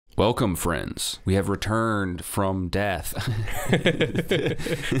Welcome, friends. We have returned from death.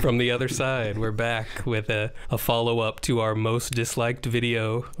 From the other side, we're back with a follow-up to our most disliked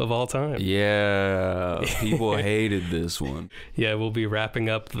video of all time. Yeah, people hated this one. Yeah, we'll be wrapping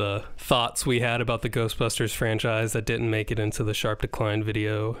up the thoughts we had about the Ghostbusters franchise that didn't make it into the Sharp Decline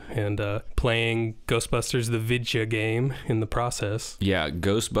video, and playing Ghostbusters the video game in the process. Yeah,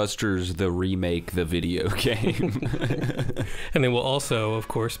 Ghostbusters the remake, the video game. And then we'll also, of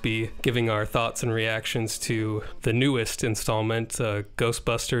course, be giving our thoughts and reactions to the newest installment,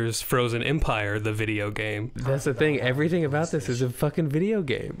 Ghostbusters Frozen Empire, the video game. That's the thing. Everything about this is a fucking video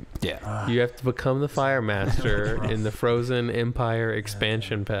game. Yeah. You have to become the Firemaster in the Frozen Empire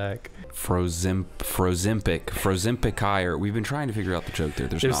expansion pack. Frozempire. We've been trying to figure out the joke there.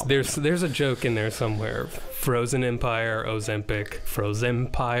 There's a joke in there somewhere. Frozen Empire, Ozempic,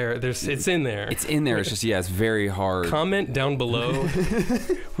 Frozempire. It's in there. It's in there. It's just, yeah, it's very hard. Comment down below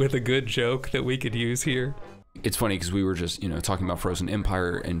with a good joke that we could use here. It's funny because we were just, talking about Frozen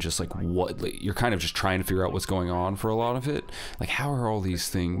Empire and just like you're kind of just trying to figure out what's going on for a lot of it. Like, how are all these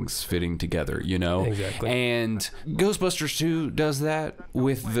things fitting together, Exactly. And Ghostbusters 2 does that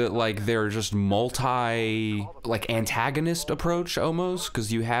with their just antagonist approach almost,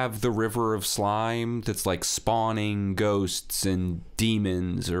 because you have the river of slime that's like spawning ghosts and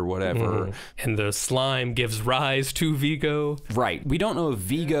demons or whatever. And the slime gives rise to Vigo. Right. We don't know if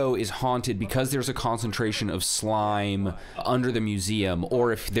Vigo is haunted because there's a concentration of slime under the museum,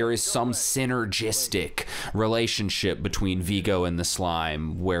 or if there is some synergistic relationship between Vigo and the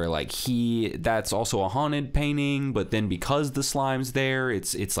slime where that's also a haunted painting, but then because the slime's there,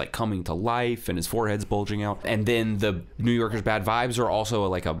 it's like coming to life and his forehead's bulging out. And then the New Yorker's bad vibes are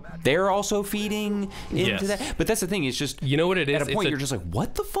also they're also feeding into that. But that's the thing, it's just, you know what it is? At a point you're just like,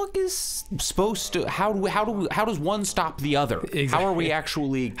 what the fuck is supposed to, how does one stop the other? Exactly. How are we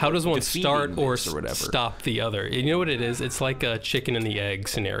actually how does one start or whatever? Stop the other? You know what it is? It's like a chicken and the egg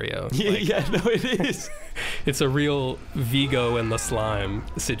scenario. Yeah, no, it is. It's a real Vigo and the slime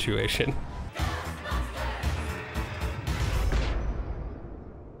situation.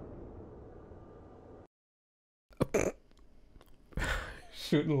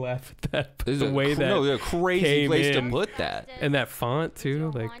 Shouldn't laugh at that. But the way a crazy place to put that. And that font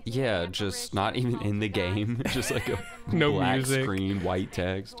too, yeah, just not even in the game, just like a no black music. Screen, white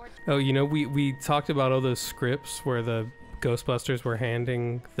text. Oh, we talked about all those scripts where the Ghostbusters were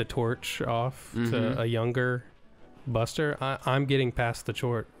handing the torch off to a younger Buster. I'm getting past the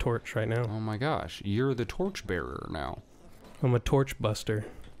torch right now. Oh my gosh, you're the torch bearer now. I'm a torch buster.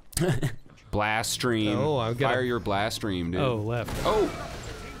 Blast stream. Oh, I've got fire your blast stream, dude. Oh, left. Oh.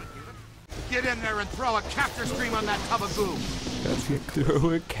 Get in there and throw a capture stream on that tub of goo. Throw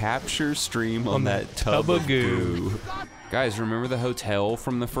a capture stream on that tub of goo. Guys, remember the hotel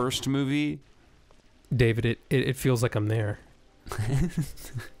from the first movie? David, it feels like I'm there.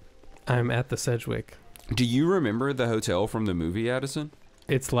 I'm at the Sedgwick. Do you remember the hotel from the movie, Addison?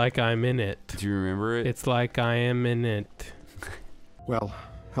 It's like I'm in it. Do you remember it? It's like I am in it. Well,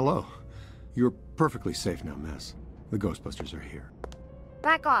 hello. You're perfectly safe now, Miss. The Ghostbusters are here.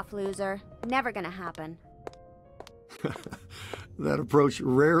 Back off, loser. Never gonna happen. That approach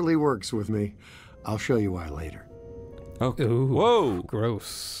rarely works with me. I'll show you why later. Okay. Ooh, whoa.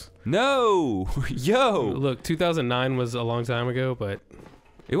 Gross. No. Yo. Look, 2009 was a long time ago, but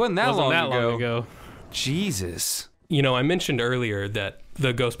it wasn't that long ago. Jesus. I mentioned earlier that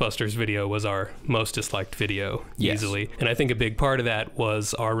the Ghostbusters video was our most disliked video, easily. And I think a big part of that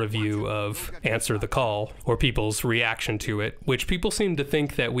was our review of Answer the Call, or people's reaction to it, which people seem to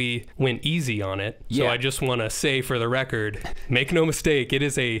think that we went easy on it. Yeah. So I just want to say for the record, make no mistake, it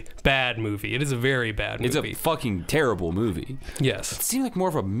is a bad movie. It is a very bad movie. It's a fucking terrible movie. Yes. It seemed like more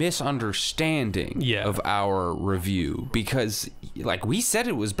of a misunderstanding of our review, because we said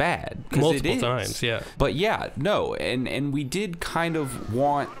it was bad. Multiple times, yeah. But yeah, no, and we did kind of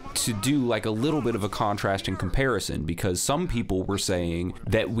want to do a little bit of a contrasting comparison, because some people were saying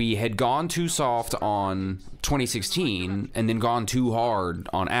that we had gone too soft on 2016 and then gone too hard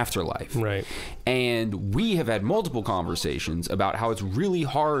on Afterlife. Right. And we have had multiple conversations about how it's really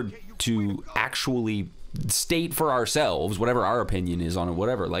hard to actually state for ourselves whatever our opinion is on it,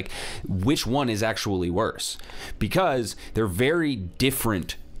 whatever, which one is actually worse, because they're very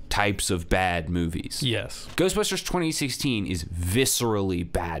different types of bad movies. Yes. Ghostbusters 2016 is viscerally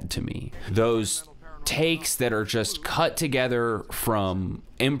bad to me. Those takes that are just cut together from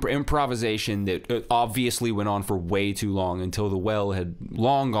improvisation that obviously went on for way too long until the well had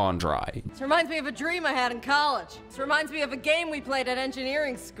long gone dry. This reminds me of a dream I had in college. This reminds me of a game we played at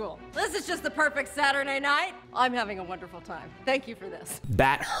engineering school. This is just the perfect Saturday night. I'm having a wonderful time. Thank you for this.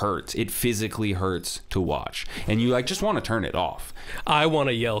 That hurts. It physically hurts to watch. And you like just want to turn it off. I want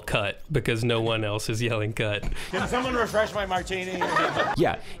to yell cut because no one else is yelling cut. Can someone refresh my martini?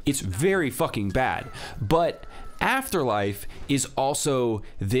 Yeah, it's very fucking bad. But Afterlife is also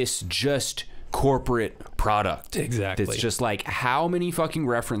this just corporate product. Exactly. It's just like, how many fucking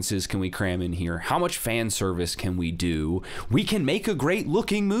references can we cram in here? How much fan service can we do? We can make a great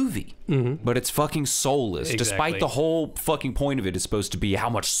looking movie, but it's fucking soulless. Exactly. Despite the whole fucking point of it is supposed to be how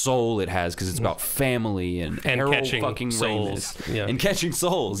much soul it has, because it's about family and Harold catching fucking souls. Ramis. Yeah. And catching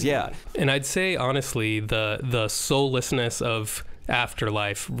souls, yeah. And I'd say, honestly, the soullessness of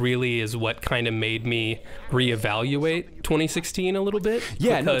Afterlife really is what kind of made me reevaluate 2016 a little bit.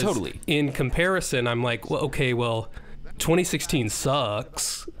 Yeah, no, because totally. In comparison, I'm like, well, okay, well, 2016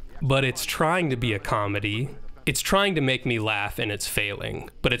 sucks, but it's trying to be a comedy. It's trying to make me laugh, and it's failing.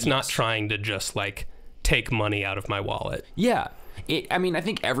 But it's not trying to just, like, take money out of my wallet. Yeah. I mean, I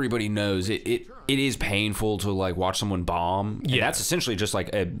think everybody knows it is painful to, like, watch someone bomb. And Yeah. that's essentially just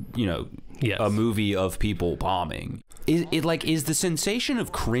like a Yes. a movie of people bombing. Is the sensation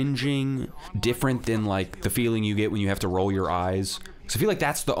of cringing different than like the feeling you get when you have to roll your eyes? So I feel like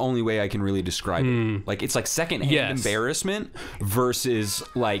that's the only way I can really describe it. Like, it's like secondhand Yes. embarrassment versus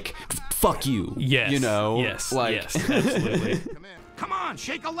like fuck you. Yes. You know? Yes. Like, Yes. Absolutely. Come in. Come on,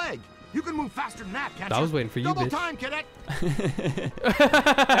 shake a leg. You can move faster than that, can't you? I was waiting for you, Double bitch. time, cadet.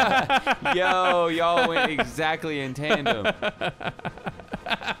 yo, y'all went exactly in tandem.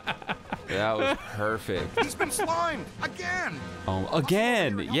 That was perfect. He's been slimed again.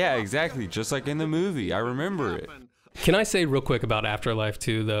 Again. Yeah, exactly. Just like in the movie. I remember it. Can I say real quick about Afterlife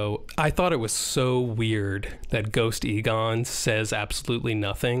 2, though? I thought it was so weird that Ghost Egon says absolutely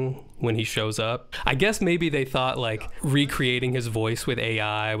nothing when he shows up. I guess maybe they thought, like, recreating his voice with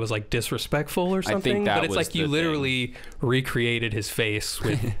AI was, like, disrespectful or something. that but it's was like you the literally recreated his face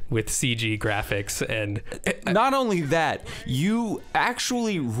with CG graphics. And Not only that, you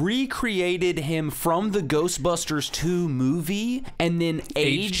actually recreated him from the Ghostbusters 2 movie and then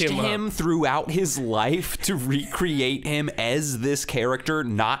aged him up. throughout his life to recreate him as this character,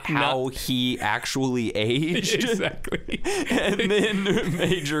 not how he actually aged. Exactly. And then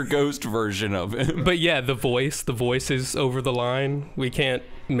made your ghost version of him. But yeah, the voice is over the line. We can't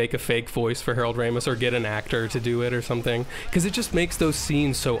make a fake voice for Harold Ramis or get an actor to do it or something, because it just makes those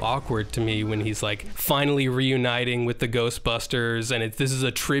scenes so awkward to me when he's like finally reuniting with the Ghostbusters, and this is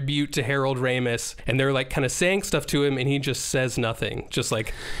a tribute to Harold Ramis, and they're like kind of saying stuff to him and he just says nothing, just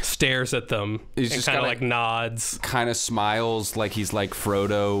like stares at them He's and just kind of kinda- like nods. Kind of smiles like he's like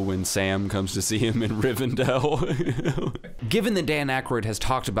Frodo when Sam comes to see him in Rivendell. Given that Dan Aykroyd has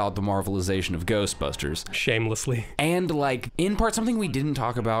talked about the marvelization of Ghostbusters, Shamelessly. and like in part something we didn't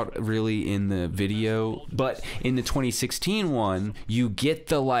talk about really in the video, but in the 2016 one, you get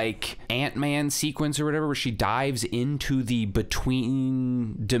the like Ant-Man sequence or whatever where she dives into the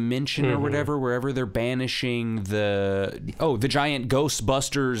between dimension or whatever, wherever they're banishing the giant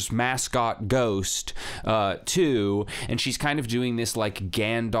Ghostbusters mascot ghost too, and she's kind of doing this like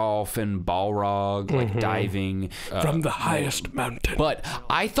Gandalf and Balrog like diving From the highest mountain. but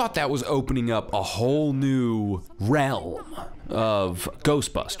I thought that was opening up a whole new realm of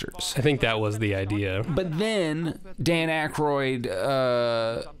Ghostbusters. I think that was the idea. But then Dan Aykroyd,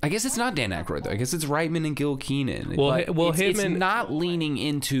 I guess it's not Dan Aykroyd though. I guess it's Reitman and Gil Kenan. Well, it's not leaning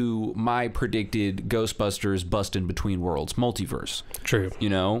into my predicted Ghostbusters busting between worlds multiverse. True. You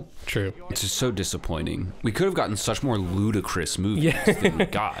know, True. it's just so disappointing. We could have gotten such more ludicrous movies than we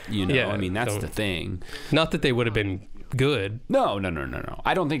got. You know, Yeah, I mean that's don't- the thing. Not that they would have been good. No.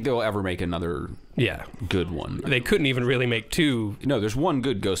 I don't think they'll ever make another Yeah. good one. They couldn't even really make two. No, there's one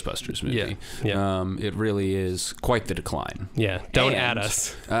good Ghostbusters movie. Yeah. It really is quite the decline. Yeah. Don't And, add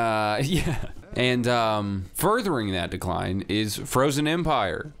us. Yeah. And furthering that decline is Frozen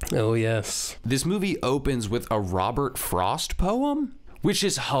Empire. Oh, yes. This movie opens with a Robert Frost poem, which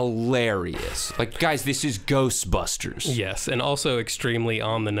is hilarious. Like, guys, this is Ghostbusters. Yes. And also extremely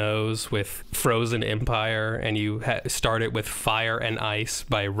on the nose with Frozen Empire. And you start it with Fire and Ice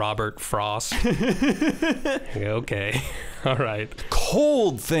by Robert Frost. Okay. All right.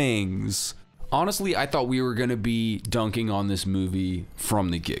 Cold things. Honestly, I thought we were going to be dunking on this movie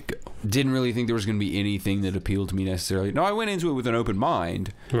from the get-go. didn't really think there was going to be anything that appealed to me necessarily. No, I went into it with an open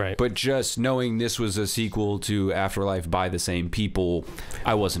mind. Right. But just knowing this was a sequel to Afterlife by the same people,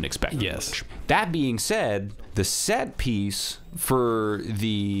 I wasn't expecting much. That being said, the set piece for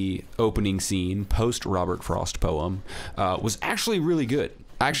the opening scene, post Robert Frost poem, was actually really good.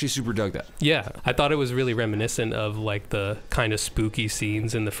 I actually super dug that. Yeah, I thought it was really reminiscent of like the kind of spooky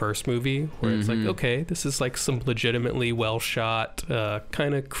scenes in the first movie where it's like, okay, this is like some legitimately well shot,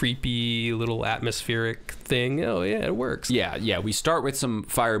 kind of creepy little atmospheric thing. Oh yeah, it works. Yeah. We start with some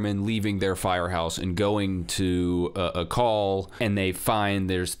firemen leaving their firehouse and going to a call, and they find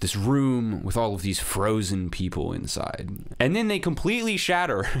there's this room with all of these frozen people inside. And then they completely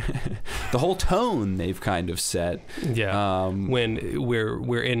shatter the whole tone they've kind of set. Yeah. When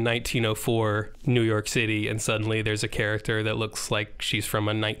we're in 1904 New York City, and suddenly there's a character that looks like she's from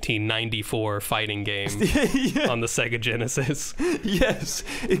a 1994 fighting game on the Sega Genesis. Yes,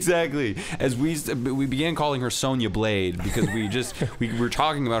 exactly. As we began calling her Sonya Blade because we were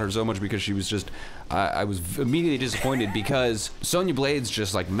talking about her so much because she was just I was immediately disappointed because Sonya Blade's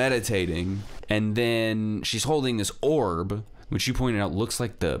just like meditating, and then she's holding this orb, which you pointed out looks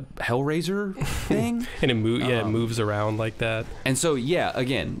like the Hellraiser thing. And it moves around like that. And so, yeah,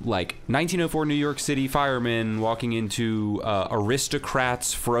 again, like 1904 New York City firemen walking into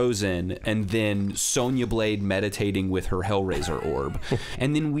aristocrats frozen, and then Sonya Blade meditating with her Hellraiser orb.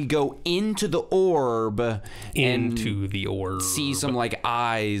 And then we go into the orb see some like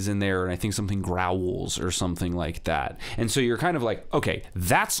eyes in there, and I think something growls or something like that. And so you're kind of like, okay,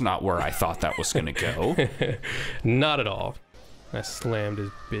 that's not where I thought that was going to go. Not at all. I slammed his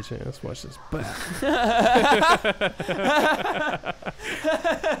bitch ass. Watch this back.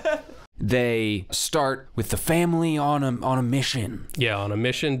 They start with the family on a mission. Yeah, on a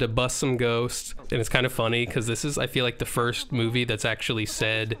mission to bust some ghosts. And it's kind of funny because this is, I feel like, the first movie that's actually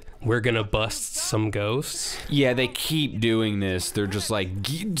said, we're going to bust some ghosts. Yeah, they keep doing this. They're just like,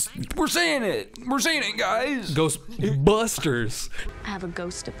 we're saying it. We're saying it, guys. Ghostbusters. I have a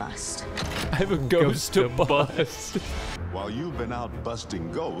ghost to bust. I have a ghost to bust. While you've been out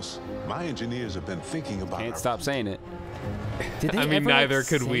busting ghosts, my engineers have been thinking about... Can't stop saying it. I mean, neither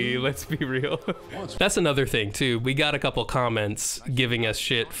could we, let's be real. That's another thing, too. We got a couple comments giving us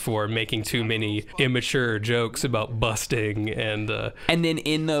shit for making too many immature jokes about busting and then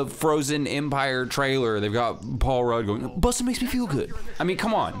in the Frozen Empire trailer, they've got Paul Rudd going, busting makes me feel good. I mean,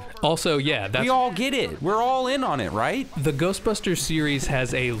 come on. Also, yeah, we all get it. We're all in on it, right? The Ghostbusters series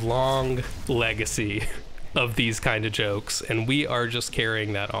has a long legacy of these kind of jokes, and we are just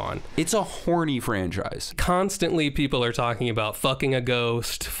carrying that on. It's a horny franchise. Constantly people are talking about fucking a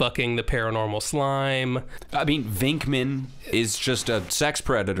ghost, fucking the paranormal slime. I mean, Venkman is just a sex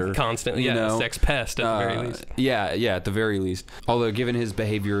predator. Constantly, you know? A sex pest at the very least. Yeah, at the very least. Although, given his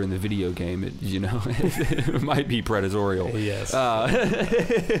behavior in the video game, it might be predatorial. Yes.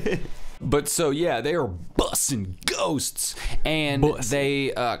 But so, yeah, they are busting ghosts, and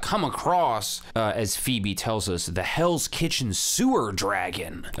they come across, as Phoebe tells us, the Hell's Kitchen sewer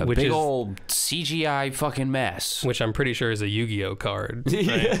dragon. Which big old CGI fucking mess. Which I'm pretty sure is a Yu-Gi-Oh card.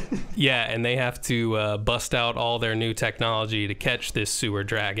 Right? Yeah, and they have to bust out all their new technology to catch this sewer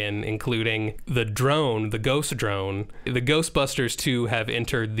dragon, including the drone, the ghost drone. The Ghostbusters 2 have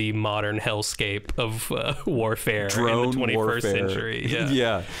entered the modern hellscape of warfare drone in the 21st warfare. Century.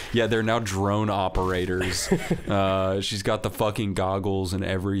 Yeah, they're now drone operators. She's got the fucking goggles and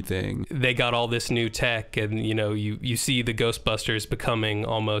everything. They got all this new tech, and you see the Ghostbusters becoming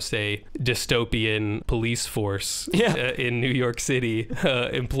almost a dystopian police force in New York City,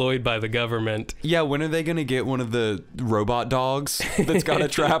 employed by the government. Yeah, when are they gonna get one of the robot dogs that's got a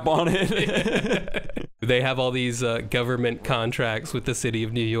trap on it? They have all these government contracts with the city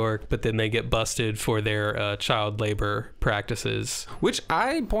of New York, but then they get busted for their child labor practices. Which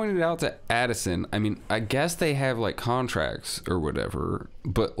I pointed out to Addison. I mean, I guess they have like contracts or whatever,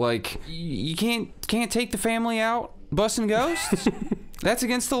 but like you can't take the family out busting ghosts. That's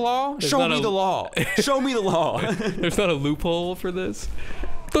against the law. Show me the law. Show me the law. There's not a loophole for this.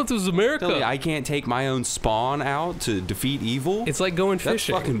 I thought this was America. I can't take my own spawn out to defeat evil. It's like going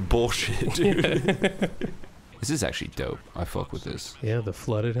fishing. That's fucking bullshit, dude. This is actually dope. I fuck with this. Yeah, the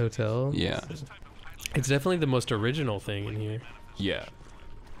flooded hotel. Yeah. It's definitely the most original thing in here. Yeah.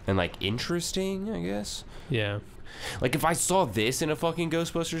 And like interesting, I guess. Yeah. Like if I saw this in a fucking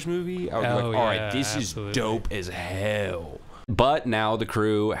Ghostbusters movie, I would be like, all right, this is dope as hell. But now the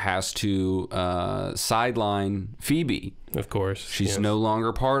crew has to sideline Phoebe. Of course. She's no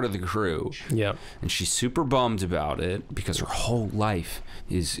longer part of the crew. Yeah. And she's super bummed about it because her whole life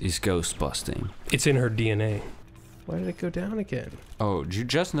is ghost busting. It's in her DNA. Why did it go down again? Oh, did you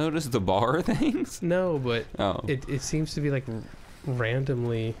just notice the bar things? No, but Oh. it seems to be like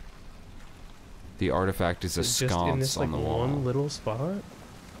randomly. The artifact is a Just in sconce this like on the wall. one little spot.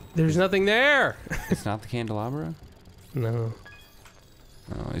 There's nothing there. It's not the candelabra? No.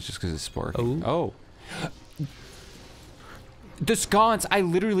 Oh, it's just because it's sparking. Oh. The sconce! I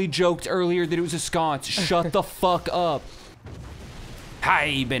literally joked earlier that it was a sconce. Shut the fuck up.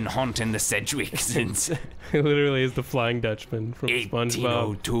 I been haunting the Sedgwick since It literally is the Flying Dutchman from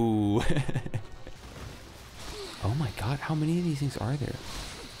SpongeBob. 1802. Oh my god, how many of these things are there?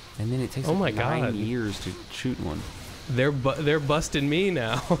 And then it takes like 9 years to shoot one. They're busting me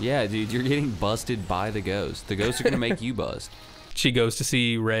now. Yeah, dude, you're getting busted by the ghost. The ghosts are gonna make you bust. She goes to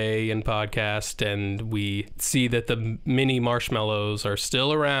see Ray and podcast, and we see that the mini marshmallows are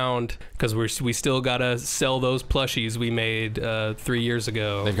still around because we still gotta sell those plushies we made 3 years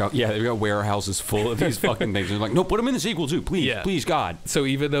ago. They've got warehouses full of these fucking things. They're like, no, put them in the sequel too, please, please, God. So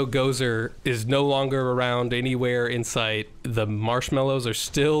even though Gozer is no longer around anywhere in sight, the marshmallows are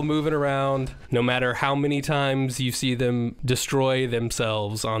still moving around. No matter how many times you see them destroy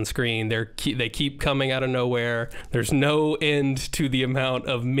themselves on screen, they keep coming out of nowhere. There's no end to the amount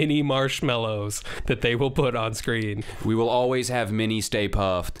of mini marshmallows that they will put on screen. We will always have mini Stay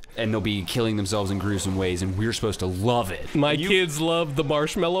Puffed, and they'll be killing themselves in gruesome ways, and we're supposed to love it. My kids love the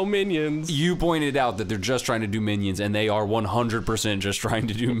marshmallow minions. You pointed out that they're just trying to do minions, and they are 100% just trying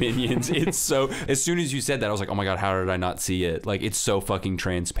to do minions. It's so, as soon as you said that, I was like, oh my god, how did I not see it? Like, it's so fucking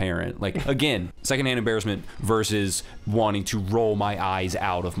transparent. Like, again, secondhand embarrassment versus wanting to roll my eyes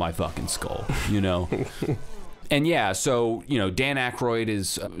out of my fucking skull, you know? And yeah, so, you know, Dan Aykroyd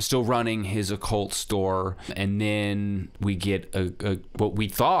is still running his occult store, and then we get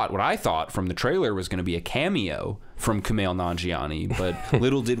what I thought from the trailer was going to be a cameo from Kumail Nanjiani, but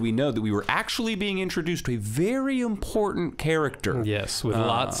little did we know that we were actually being introduced to a very important character. Yes, with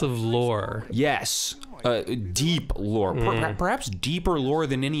lots of lore. Yes. Deep lore, perhaps deeper lore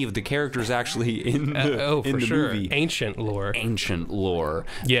than any of the characters actually in the movie. Ancient lore.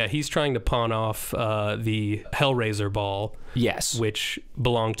 Yeah, he's trying to pawn off the Hellraiser ball. Yes, which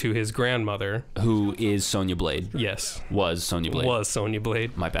belonged to his grandmother, who is Sonya Blade. Yes, was Sonya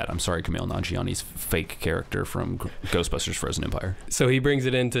Blade. My bad. I'm sorry, Kumail Nanjiani's fake character from Ghostbusters: Frozen Empire. So he brings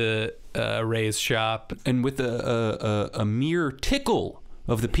it into Ray's shop, and with a mere tickle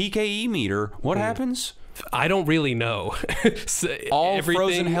of the PKE meter, what happens? I don't really know. All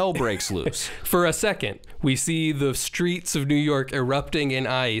frozen hell breaks loose. For a second, we see the streets of New York erupting in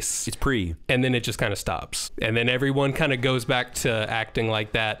ice. It's pre. And then it just kind of stops. And then everyone kind of goes back to acting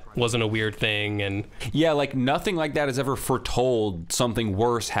like that wasn't a weird thing. And yeah, like nothing like that has ever foretold something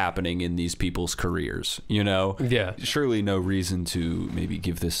worse happening in these people's careers, you know? Yeah. Surely no reason to maybe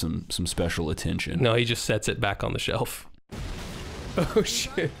give this some special attention. No, he just sets it back on the shelf. Oh,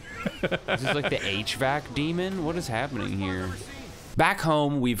 shit. Is this like the HVAC demon? What is happening here? Back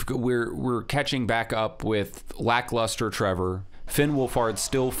home, we're catching back up with lackluster Trevor. Finn Wolfhard's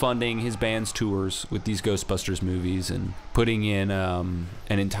still funding his band's tours with these Ghostbusters movies and putting in an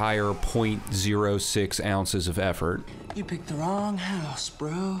entire 0.06 ounces of effort. You picked the wrong house,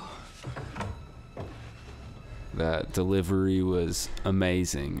 bro. That delivery was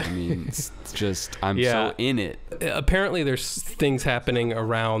amazing. I mean, it's just, I'm so in it. Apparently there's things happening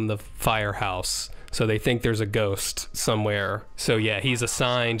around the firehouse, so they think there's a ghost somewhere. So yeah, he's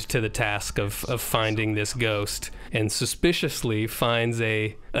assigned to the task of finding this ghost, and suspiciously finds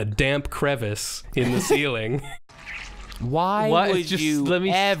a damp crevice in the ceiling. Why would you let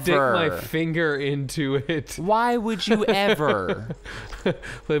me ever stick my finger into it? Why would you ever?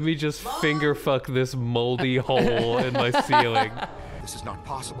 Let me just finger fuck this moldy hole in my ceiling. This is not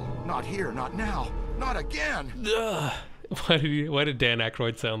possible. Not here, not now, not again. Ugh. Why did Dan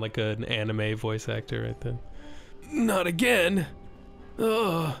Aykroyd sound like an anime voice actor right then? Not again.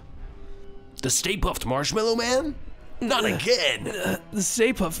 Ugh. The Stay Puft Marshmallow Man? Not again. The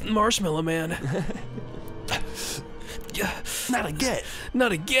Stay Puft Marshmallow Man. Not again.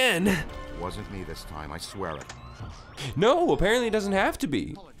 Not again. Wasn't me this time, I swear it. No, apparently it doesn't have to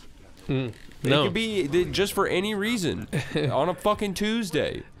be. No. It could be just for any reason on a fucking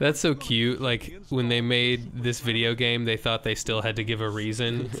Tuesday. That's so cute. Like, when they made this video game, they thought they still had to give a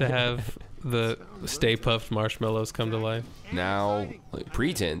reason to have the Stay Puft Marshmallows come to life. Now, like,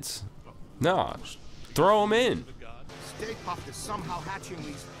 pretense. No, throw them in. Stay Puft is somehow hatching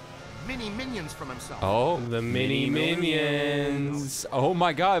these mini minions from himself. Oh, The mini minions. Oh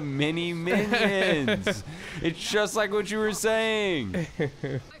my God, mini minions. It's just like what you were saying.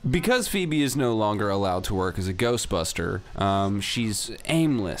 Because Phoebe is no longer allowed to work as a Ghostbuster, she's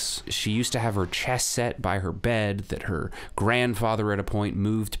aimless. She used to have her chess set by her bed that her grandfather at a point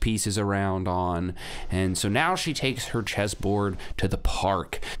moved pieces around on. And so now she takes her chessboard to the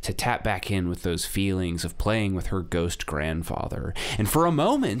park to tap back in with those feelings of playing with her ghost grandfather. And for a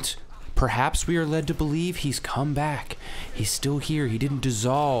moment, perhaps we are led to believe he's come back. He's still here. He didn't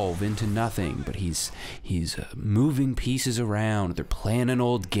dissolve into nothing, but he's moving pieces around. They're playing an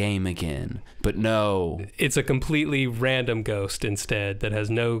old game again. But no. It's a completely random ghost instead that has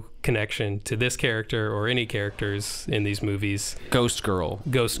no connection to this character or any characters in these movies. Ghost Girl.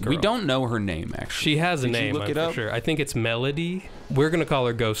 Ghost Girl. We don't know her name, actually. She has a Did you name, look I'm it for up? sure. I think it's Melody. We're going to call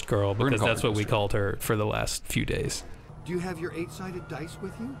her Ghost Girl because call that's her what we Ghost Girl. called her for the last few days. Do you have your 8-sided dice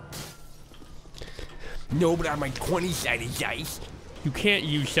with you? No, but I have my 20-sided dice. You can't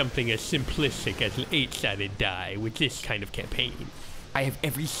use something as simplistic as an 8-sided die with this kind of campaign. I have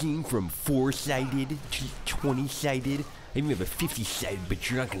everything from 4-sided to 20-sided. I even have a 50-sided, but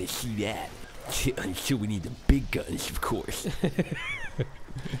you're not gonna see that. Until we need the big guns, of course.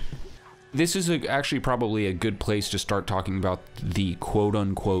 This is actually probably a good place to start talking about the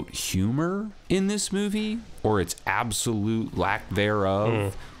quote-unquote humor in this movie, or its absolute lack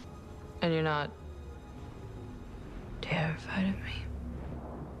thereof. And you're not terrified of me?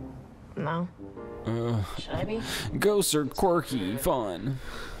 No? Should I be? Ghosts are quirky, fun.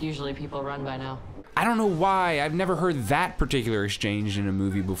 Usually people run by now. I don't know why. I've never heard that particular exchange in a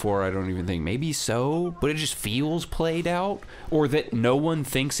movie before. I don't even think. Maybe so, but it just feels played out. Or that no one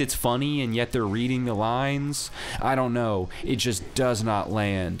thinks it's funny and yet they're reading the lines. I don't know. It just does not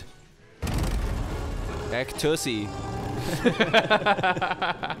land. Heck Tussie.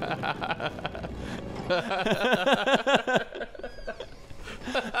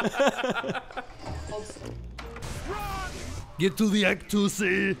 Get to the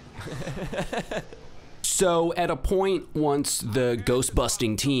Tussie. So at a point, once the ghost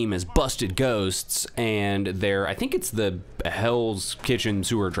busting team has busted ghosts, and they're, I think it's the Hell's Kitchen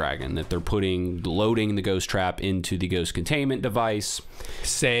sewer dragon that they're loading the ghost trap into the ghost containment device.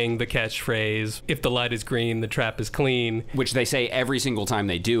 Saying the catchphrase, if the light is green, the trap is clean. Which they say every single time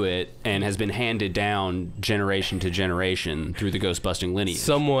they do it, and has been handed down generation to generation through the ghost busting lineage.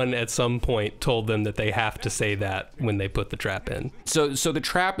 Someone at some point told them that they have to say that when they put the trap in. So the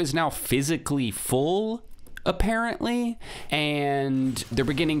trap is now physically full, apparently, and they're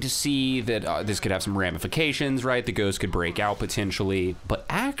beginning to see that this could have some ramifications, right? The ghost could break out potentially, but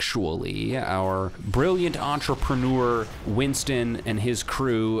actually our brilliant entrepreneur Winston and his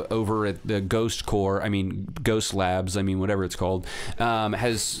crew over at the Ghost Labs, whatever it's called,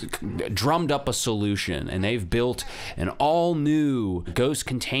 has drummed up a solution, and they've built an all-new ghost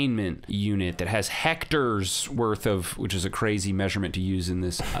containment unit that has hectares worth of, which is a crazy measurement to use in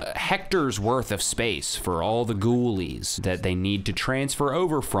this, hectares worth of space for all the ghoulies that they need to transfer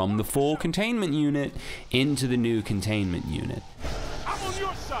over from the full containment unit into the new containment unit. I'm on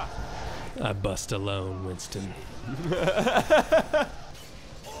your side. I bust alone, Winston.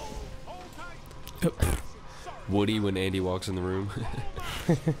 Woody when Andy walks in the room.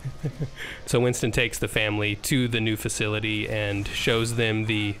 So Winston takes the family to the new facility and shows them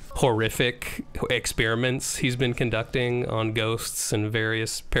the horrific experiments he's been conducting on ghosts and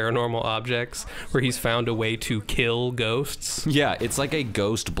various paranormal objects, where he's found a way to kill ghosts. Yeah, it's like a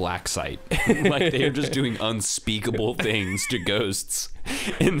ghost black site. Like they're just doing unspeakable things to ghosts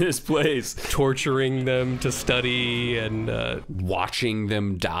in this place. Torturing them to study and watching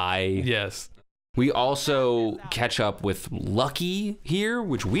them die. Yes. We also catch up with Lucky here,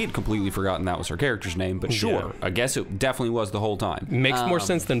 which we had completely forgotten that was her character's name, but sure, I guess it definitely was the whole time. Makes more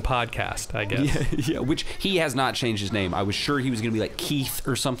sense than podcast, I guess. Yeah, which he has not changed his name. I was sure he was going to be like Keith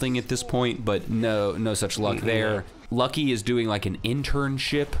or something at this point, but no such luck there. Lucky is doing like an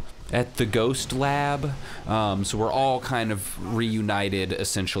internship at the Ghost Lab, so we're all kind of reunited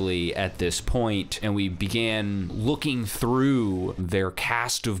essentially at this point, and we began looking through their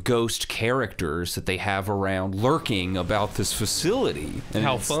cast of ghost characters that they have around lurking about this facility. And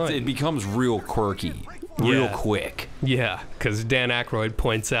how fun. It becomes real quirky real quick. Yeah, because Dan Aykroyd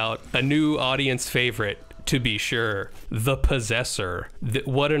points out a new audience favorite, to be sure, the Possessor.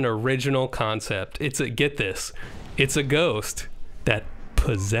 What an original concept. Get this, it's a ghost that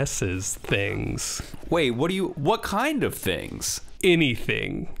possesses things. Wait, what kind of things?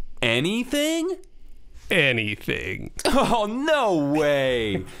 Anything. Anything? Anything. Oh, no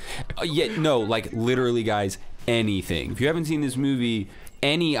way. Yeah, no, like literally, guys, anything. If you haven't seen this movie,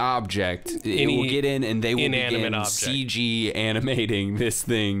 any object, it will get in and they will begin CG animating this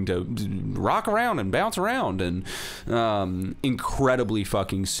thing to rock around and bounce around, and incredibly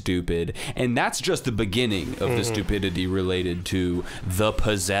fucking stupid. And that's just the beginning of the stupidity related to the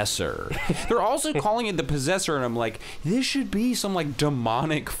Possessor. They're also calling it the Possessor, and I'm like, this should be some like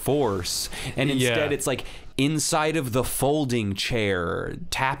demonic force, and instead it's like inside of the folding chair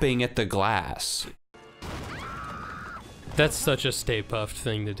tapping at the glass. That's such a Stay Puft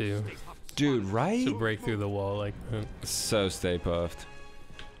thing to do. Dude, right? To break through the wall like that. So Stay Puft.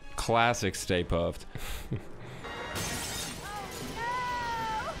 Classic Stay Puft.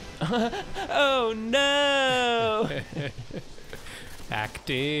 Oh no!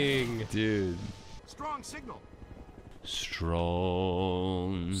 Acting. Dude. Strong signal.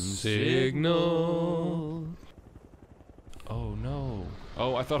 Strong signal. Oh no.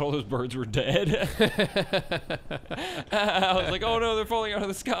 Oh, I thought all those birds were dead. I was like, oh no, they're falling out of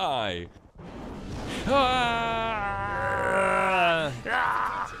the sky.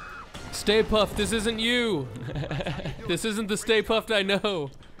 Stay Puft, this isn't you. This isn't the Stay Puft I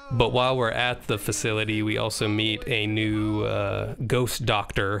know. But while we're at the facility, we also meet a new ghost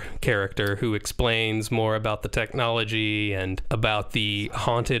doctor character who explains more about the technology and about the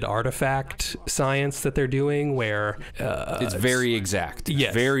haunted artifact science that they're doing, where it's very exact.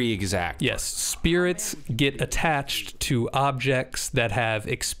 Yes. Very exact. Yes. Spirits get attached to objects that have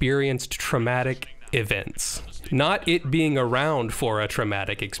experienced traumatic events. Not it being around for a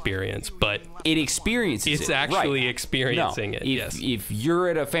traumatic experience, but it experiences it's it. actually experiencing it. If you're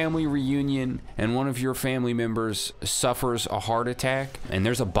at a family reunion and one of your family members suffers a heart attack and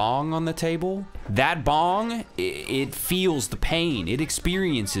there's a bong on the table, that bong, it feels the pain. It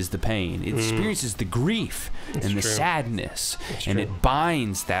experiences the pain. It experiences the grief and the sadness, and it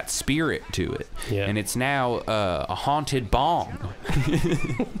binds that spirit to it. Yeah. And it's now a haunted bong.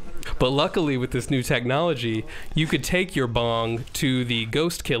 But luckily, with this new technology, you could take your bong to the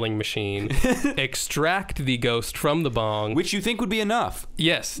ghost killing machine, extract the ghost from the bong. Which you think would be enough.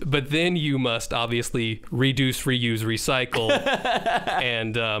 Yes, but then you must obviously reduce, reuse, recycle,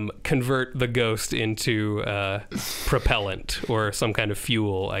 and convert the ghost into propellant or some kind of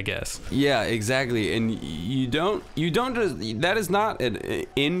fuel, I guess. Yeah, exactly. And you don't just, that is not an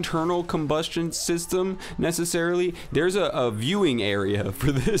internal combustion system necessarily. There's a viewing area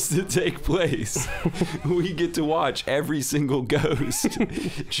for this to take place. We get to watch every single ghost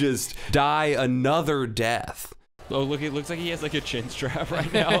just die another death. Oh, look, it looks like he has like a chin strap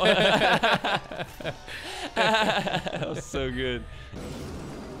right now. That was so good.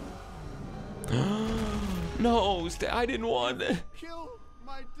 No, I didn't want it. Kill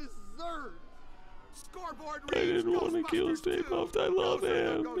my dessert. Scoreboard I didn't want to kill Stay Puft. I love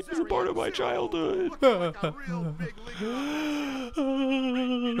him. He's a part of my childhood.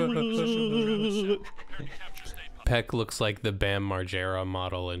 Peck looks like the Bam Margera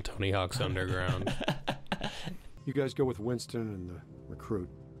model in Tony Hawk's Underground. You guys go with Winston and the recruit.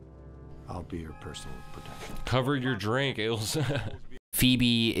 I'll be your personal protection. Cover your drink, Ilse.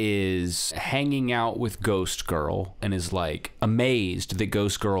 Phoebe is hanging out with Ghost Girl and is like amazed that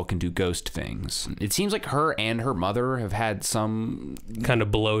Ghost Girl can do ghost things. It seems like her and her mother have had some kind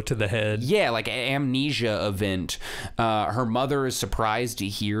of blow to the head. Yeah, like amnesia event. Her mother is surprised to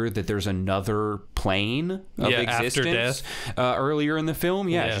hear that there's another plane of existence after death. Earlier in the film.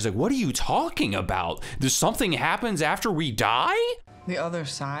 Yeah, she's like, what are you talking about? There's something happens after we die? The other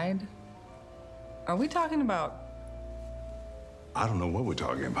side? Are we talking about? I don't know what we're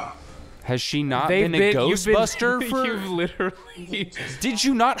talking about. Has she not been a Ghostbuster for? You've literally. Did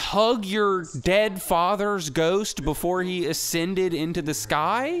you not hug your dead father's ghost before he ascended into the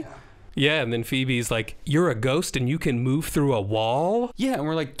sky? Yeah, and then Phoebe's like, "You're a ghost and you can move through a wall?" Yeah, and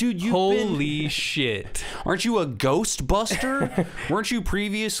we're like, "Dude, holy shit! Aren't you a Ghostbuster? Weren't you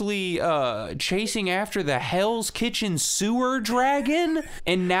previously chasing after the Hell's Kitchen sewer dragon?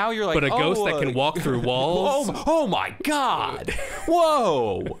 And now you're like, but a ghost that can walk through walls? Oh my God!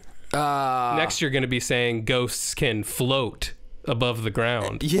 Whoa! Next, you're gonna be saying ghosts can float above the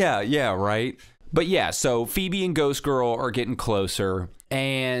ground. Yeah, right. But yeah, so Phoebe and Ghost Girl are getting closer.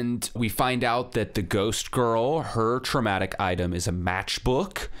 And we find out that the Ghost Girl, her traumatic item is a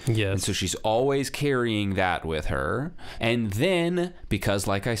matchbook. Yes. And so she's always carrying that with her. And then, because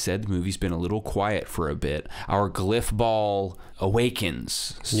like I said, the movie's been a little quiet for a bit, our glyph ball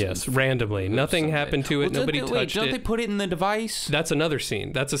awakens. Yes, randomly. Nothing happened to it. Nobody touched it. Don't they put it in the device? That's another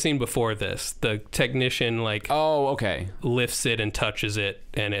scene. That's a scene before this. The technician, lifts it and touches it,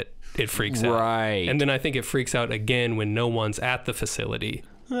 and it freaks out. Right. And then I think it freaks out again when no one's at the facility.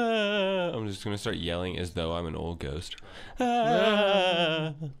 I'm just gonna start yelling as though I'm an old ghost.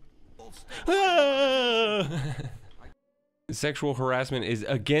 Sexual harassment is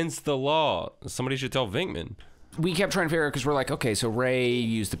against the law. Somebody should tell Vinkman. We kept trying to figure out, because we're like, okay, so Ray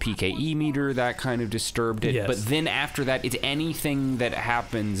used the PKE meter, that kind of disturbed it. Yes. But then after that, it's anything that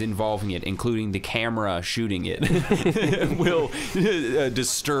happens involving it, including the camera shooting it, will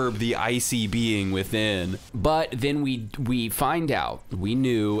disturb the icy being within. But then we find out, we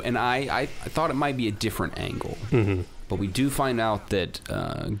knew, and I thought it might be a different angle. Mm-hmm. But we do find out that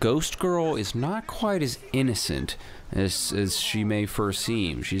Ghost Girl is not quite as innocent as she may first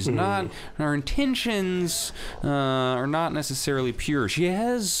seem. She's not, her intentions are not necessarily pure. She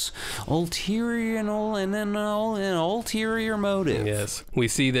has ulterior motive. Yes. We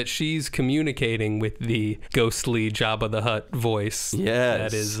see that she's communicating with the ghostly Jabba the Hutt voice.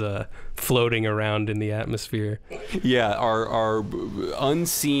 Yes. That is floating around in the atmosphere. Yeah, our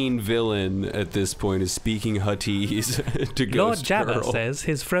unseen villain at this point is speaking Huttese to Ghost Girl. Lord Jabba says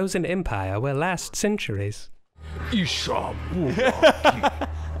his frozen empire will last centuries. Isham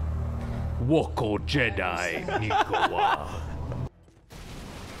Woko Jedi Nikowa.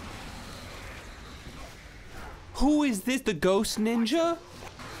 Who is this? The ghost ninja?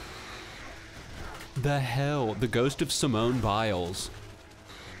 The hell? The ghost of Simone Biles.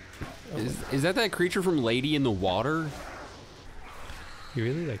 Is that creature from Lady in the Water? You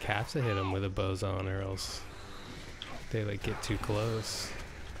really have to hit him with a boson or else they get too close.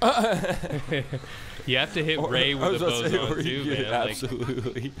 You have to hit Ray with a boson too, man.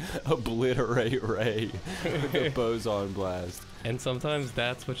 Absolutely obliterate Ray with a boson blast. And sometimes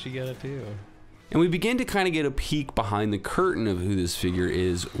that's what you gotta do. And we begin to kind of get a peek behind the curtain of who this figure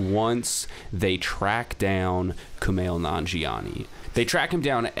is once they track down Kumail Nanjiani. They track him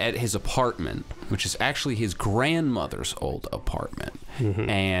down at his apartment, which is actually his grandmother's old apartment.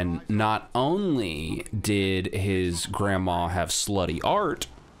 And not only did his grandma have slutty art,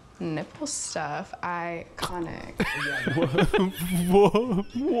 Nipple stuff, iconic.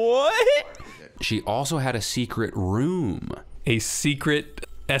 What? She also had a secret room. A secret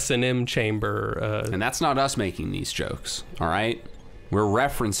S&M chamber. And that's not us making these jokes, all right? We're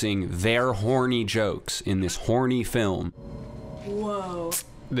referencing their horny jokes in this horny film. Whoa.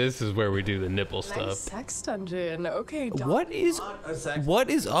 This is where we do the nipple Nice stuff. sex dungeon. Okay, Dom. What is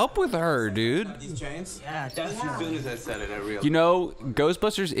up with her, dude? These chains? Yeah, definitely. As soon as I said it, I realized. You know,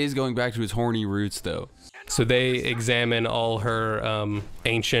 Ghostbusters is going back to its horny roots, though. So they examine all her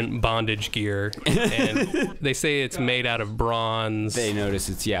ancient bondage gear, and they say it's made out of bronze. They notice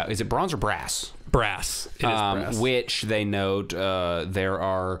it's, is it bronze or brass? Brass. It is brass. Which they note there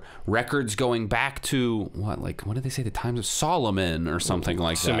are records going back to, what did they say, the times of Solomon or something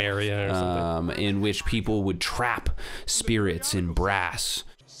like Samaria that. or something. In which people would trap spirits in brass.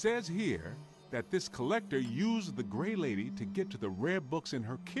 Says here that this collector used the Gray Lady to get to the rare books in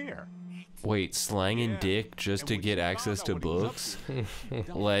her care. Wait, slanging dick just to get access to books?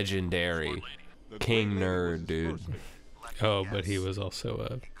 Legendary. King nerd, dude. Oh, but he was also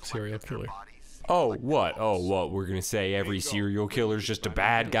a serial killer. Oh, what? We're gonna say every serial killer's just a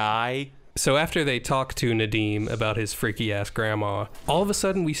bad guy? So after they talk to Nadim about his freaky-ass grandma, all of a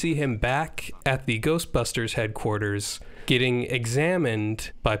sudden we see him back at the Ghostbusters headquarters getting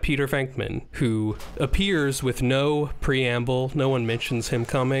examined by Peter Venkman, who appears with no preamble. No one mentions him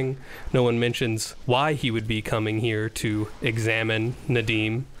coming. No one mentions why he would be coming here to examine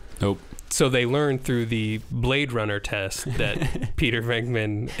Nadim. Nope. So they learn through the Blade Runner test that Peter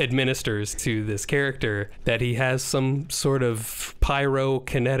Venkman administers to this character that he has some sort of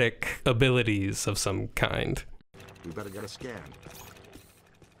pyrokinetic abilities of some kind. We better get a scan.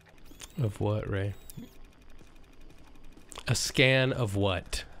 Of what, Ray? A scan of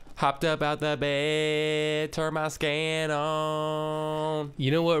what? Hopped up out the bed, turn my scan on.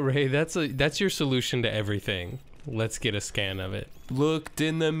 You know what, Ray? That's your solution to everything. Let's get a scan of it. Looked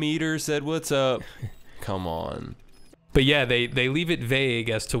in the meter, said what's up. Come on. But yeah, they leave it vague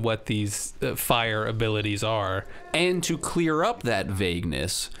as to what these fire abilities are. And to clear up that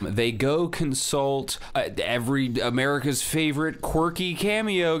vagueness, they go consult America's favorite quirky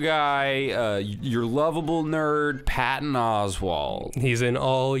cameo guy, your lovable nerd, Patton Oswalt. He's in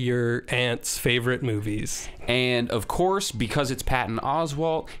all your aunt's favorite movies. And of course, because it's Patton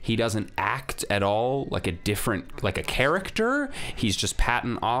Oswalt, he doesn't act at all like a character. He's just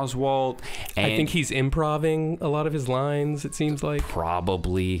Patton Oswalt. And I think he's improving a lot of his lines, it seems like.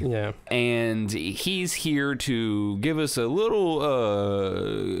 Probably. Yeah. And he's here to give us a little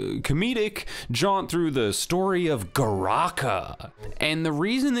comedic jaunt through the story of Garaka. And the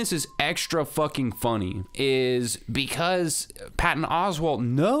reason this is extra fucking funny is because Patton Oswalt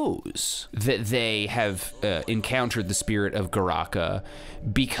knows that they have encountered the spirit of Garaka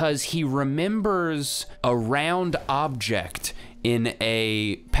because he remembers a round object in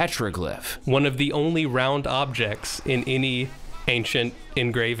a petroglyph. One of the only round objects in any ancient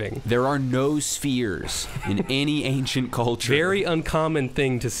engraving. There are no spheres in any ancient culture. Very uncommon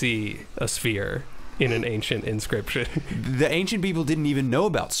thing to see a sphere in an ancient inscription. The ancient people didn't even know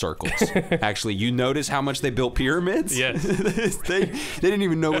about circles. Actually, you notice how much they built pyramids? Yes. they didn't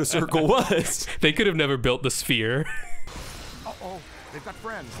even know what a circle was. They could have never built the sphere. Uh-oh, they've got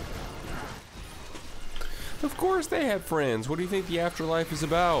friends. Of course they have friends. What do you think the afterlife is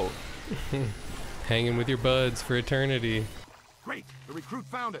about? Hanging with your buds for eternity. Great, the recruit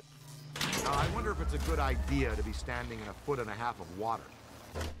found it. Now, I wonder if it's a good idea to be standing in 1.5 feet of water.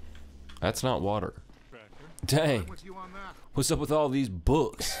 That's not water. Dang. What's up with all these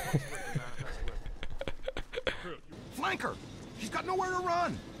books? Flanker! She's got nowhere to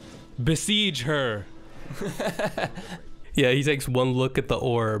run! Besiege her. Yeah, he takes one look at the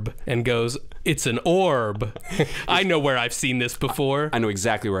orb and goes, "It's an orb. I know where I've seen this before." I know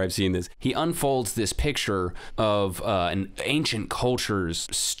exactly where I've seen this. He unfolds this picture of an ancient culture's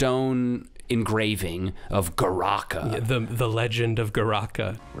stone engraving of Garaka. Yeah, the legend of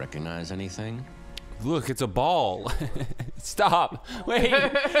Garaka. Recognize anything? Look, it's a ball. Stop. Wait,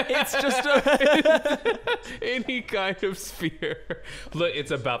 it's just any kind of sphere. Look, it's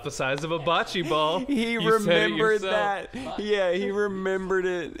about the size of a bocce ball. He You said it remembered yourself. that. Yeah, he remembered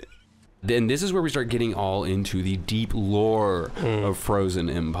it. Then this is where we start getting all into the deep lore of Frozen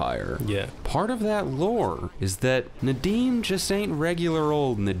Empire. Yeah. Part of that lore is that Nadim just ain't regular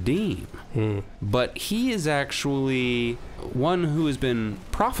old Nadim. But he is actually one who has been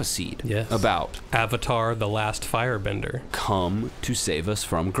prophesied about. Avatar, the last firebender. Come to save us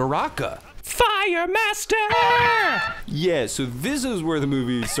from Garaka. Firemaster! Yeah, so this is where the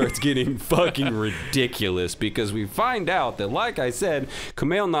movie starts getting fucking ridiculous, because we find out that, like I said,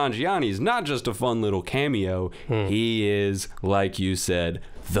 Kumail Nanjiani is not just a fun little cameo. He is, like you said,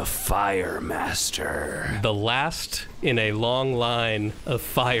 the Firemaster. The last in a long line of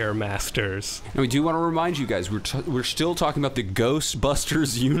Firemasters. And we do want to remind you guys, we're still talking about the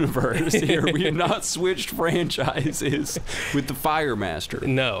Ghostbusters universe here. We have not switched franchises with the Firemaster.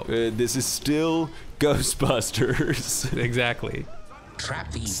 No. This is still Ghostbusters. Exactly.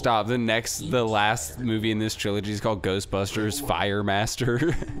 Trap the Stop. The last movie in this trilogy is called Ghostbusters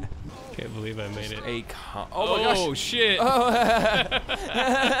Firemaster. Can't believe I made it. Oh my gosh. Oh shit.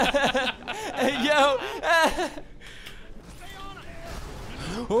 Yo.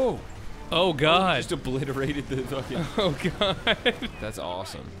 Oh. Oh god. Just obliterated the fucking. Oh god. That's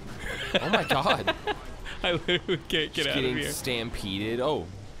awesome. Oh my god. I literally can't get out of Getting here. stampeded. Oh.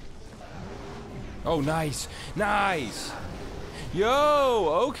 Oh, nice. Nice.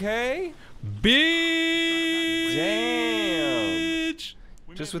 Yo, okay. Bitch. Damn.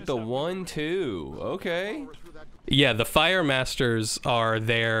 Just with the 1-2. Okay. Yeah, the Firemasters are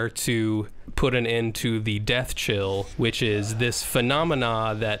there to put an end to the death chill, which is this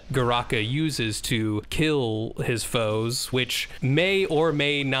phenomena that Garaka uses to kill his foes, which may or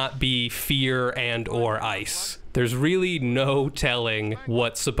may not be fear and or ice. There's really no telling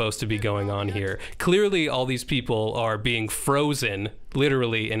what's supposed to be going on here. Clearly, all these people are being frozen,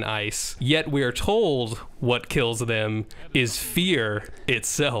 literally in ice, yet we're told what kills them is fear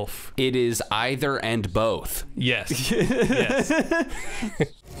itself. It is either and both. Yes. Yes.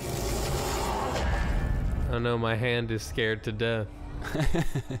 Oh no, my hand is scared to death.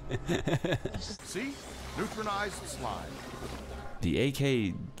 See? Neutronized slime. The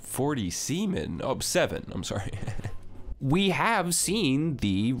AK-40 Seaman. Oh, 7. I'm sorry. We have seen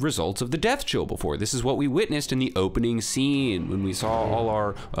the results of the death chill before. This is what we witnessed in the opening scene when we saw all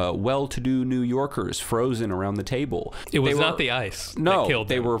our well-to-do New Yorkers frozen around the table. It was not the ice that killed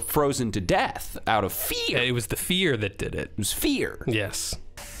them. They were frozen to death out of fear. It was the fear that did it. It was fear. Yes.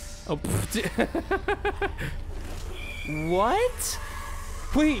 Oh. What?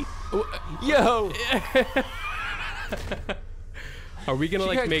 Wait. Yo. Are we gonna She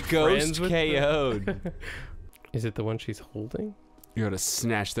like got make ghost friends with KO'd. Is it the one she's holding? You gotta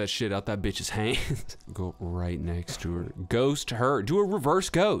snatch that shit out that bitch's hands. Go right next to her. Ghost her. Do a reverse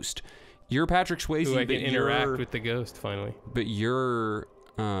ghost. You're Patrick Swayze, Who I but can interact with the ghost finally. But you're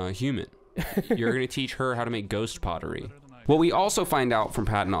human. You're going to teach her how to make ghost pottery. What we also find out from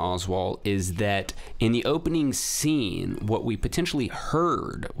Patton Oswalt is that in the opening scene, what we potentially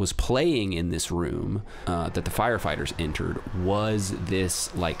heard was playing in this room that the firefighters entered was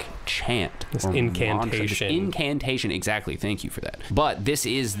this like chant, this or incantation. Mantra, this incantation, exactly. Thank you for that. But this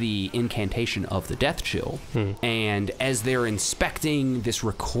is the incantation of the death chill. And as they're inspecting this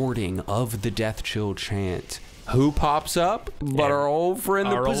recording of the death chill chant, who pops up but our old friend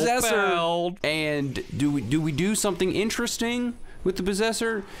the Possessor? And do we do something interesting with the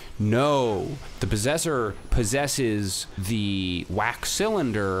Possessor? No. The Possessor possesses the wax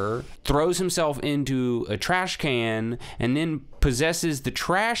cylinder, throws himself into a trash can, and then possesses the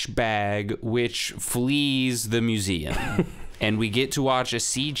trash bag, which flees the museum. And we get to watch a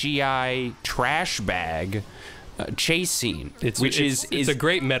CGI trash bag chase scene, it's a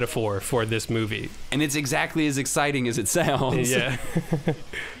great metaphor for this movie, and it's exactly as exciting as it sounds. Yeah.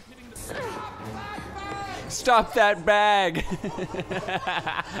 Stop that bag!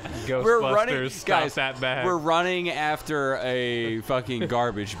 Ghostbusters, we're running, stop guys, that bag. We're running after a fucking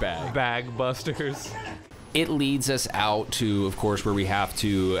garbage bag. Bag busters. It leads us out to, of course, where we have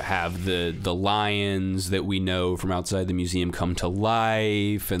to have the lions that we know from outside the museum come to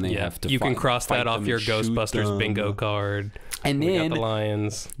life, and they have to. You can cross that off your Ghostbusters bingo card. And then got the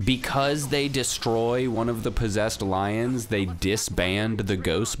lions, because they destroy one of the possessed lions, they disband the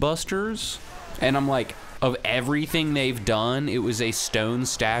Ghostbusters. And I'm like, of everything they've done, it was a stone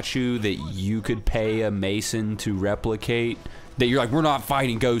statue that you could pay a mason to replicate. That you're like, we're not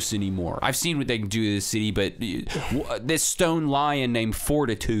fighting ghosts anymore. I've seen what they can do to the city, but this stone lion named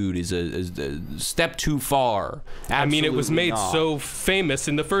Fortitude is a step too far. Absolutely I mean, it was made not. so famous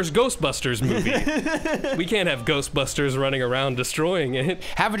in the first Ghostbusters movie. We can't have Ghostbusters running around destroying it.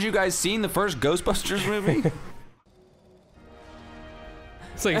 Haven't you guys seen the first Ghostbusters movie?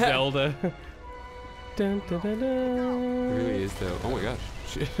 It's like Zelda. Dun, dun, dun, dun. It really is, though. Oh my gosh.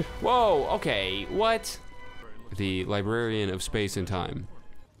 Shit. Whoa, okay, what? The Librarian of Space and Time.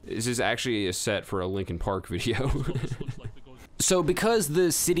 This is actually a set for a Linkin Park video. So because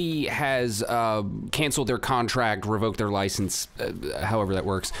the city has canceled their contract, revoked their license, however that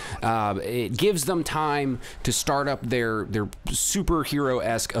works, it gives them time to start up their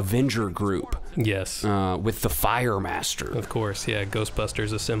superhero-esque Avenger group. Yes. With the Firemaster. Of course, yeah.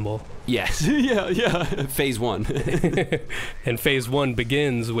 Ghostbusters a symbol. Yes. yeah. Phase 1. And phase 1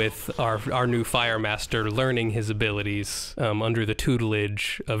 begins with our new Firemaster learning his abilities under the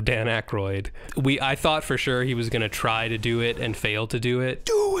tutelage of Dan Aykroyd. I thought for sure he was going to try to do it and fail to do it.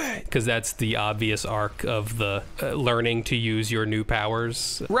 Do it! Because that's the obvious arc of the learning to use your new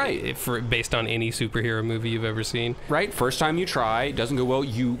powers. Right. Based on any superhero movie you've ever seen. Right. First time you try, it doesn't go well,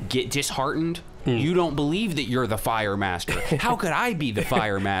 you get disheartened. You don't believe that you're the Firemaster. How could I be the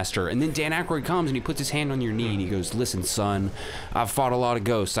Firemaster? And then Dan Aykroyd comes and he puts his hand on your knee and he goes, listen, son, I've fought a lot of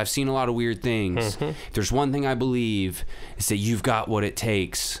ghosts. I've seen a lot of weird things. If there's one thing I believe, is that you've got what it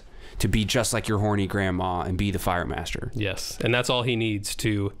takes to be just like your horny grandma and be the Firemaster. Yes, and that's all he needs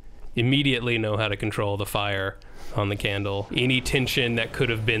to immediately know how to control the fire on the candle. Any tension that could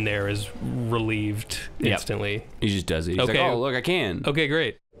have been there is relieved instantly. Yep. He just does it. He's like, oh, look, I can. Okay,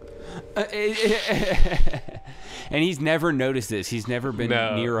 great. And he's never noticed this. He's never been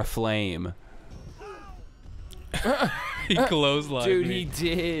near a flame. He clotheslined Dude, me. he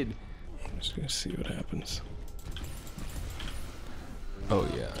did. I'm just gonna see what happens. Oh,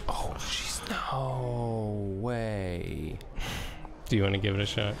 yeah. Oh, jeez. No way. Do you want to give it a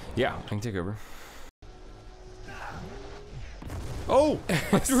shot? Yeah, I can take over. Oh!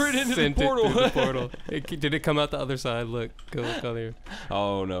 I threw it into the portal. It through the portal. Did it come out the other side? Look. Go look on here.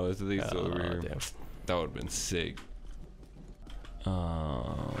 Oh, no. It's at least over here. Damn. That would have been sick.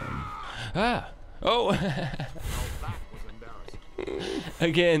 Oh.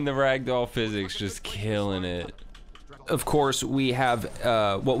 Again, the ragdoll physics just killing it. Of course, we have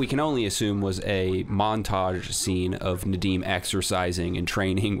what we can only assume was a montage scene of Nadim exercising and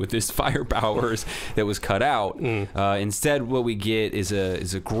training with his fire powers that was cut out. Instead, what we get is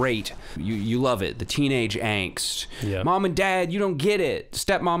a great, you love it, the teenage angst. Yeah. Mom and Dad, you don't get it.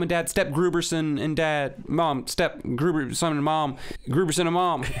 Stepmom and Dad, Step Gruberson and Dad. Mom, Step Gruberson and Mom. Gruberson and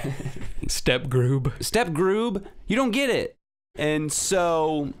Mom. Step Groob. Step Groob, you don't get it. And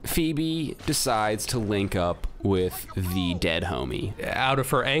so Phoebe decides to link up with the dead homie. Out of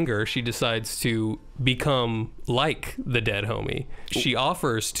her anger, she decides to become like the dead homie. She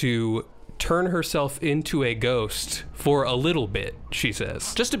offers to turn herself into a ghost for a little bit, she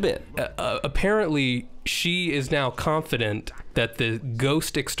says. Just a bit. Apparently, she is now confident that the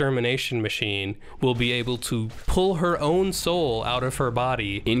ghost extermination machine will be able to pull her own soul out of her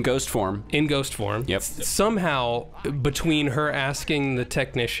body. In ghost form. In ghost form. Yep. Somehow, between her asking the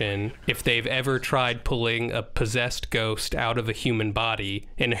technician if they've ever tried pulling a possessed ghost out of a human body,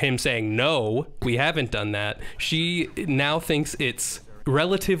 and him saying, no, we haven't done that, she now thinks it's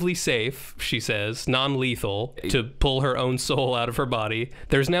relatively safe, she says, non-lethal, to pull her own soul out of her body.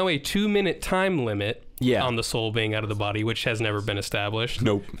 There's now a 2-minute time limit on the soul being out of the body, which has never been established.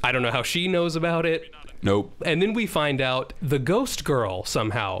 Nope. I don't know how she knows about it. Nope. And then we find out the ghost girl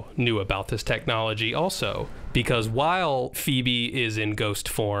somehow knew about this technology also, because while Phoebe is in ghost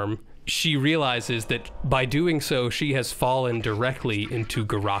form, she realizes that by doing so, she has fallen directly into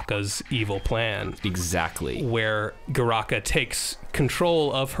Garaka's evil plan. Exactly. Where Garaka takes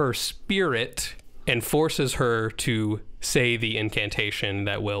control of her spirit and forces her to say the incantation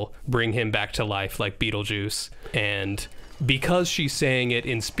that will bring him back to life like Beetlejuice. And because she's saying it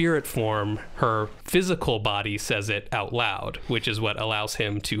in spirit form, her physical body says it out loud, which is what allows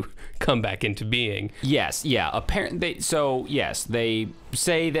him to come back into being. Yes, yeah. They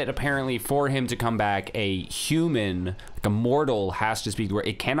say that apparently for him to come back, a human, like a mortal, has to speak the word.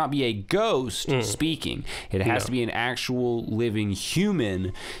 It cannot be a ghost speaking. It has to be an actual living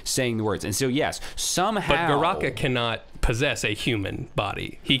human saying the words. And so, yes, somehow... But Garaka cannot possess a human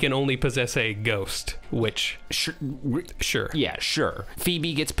body. He can only possess a ghost, which... Sure. Yeah, sure.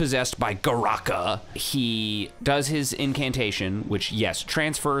 Phoebe gets possessed by Garaka. He does his incantation, which, yes,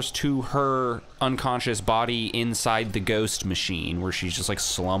 transfers to her unconscious body inside the ghost machine, where she's just like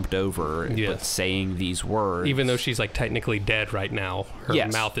slumped over but saying these words. Even though she's like technically dead right now, her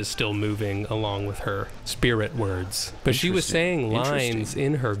mouth is still moving along with her spirit words. But she was saying lines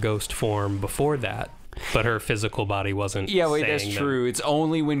in her ghost form before that, but her physical body wasn't. Yeah, wait, saying that's true. It's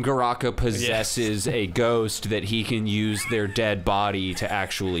only when Garaka possesses a ghost that he can use their dead body to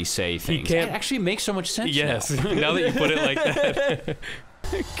actually say things. It actually makes so much sense. Yes, now. now that you put it like that.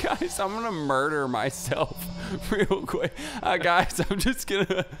 Guys, I'm gonna murder myself real quick. Guys, I'm just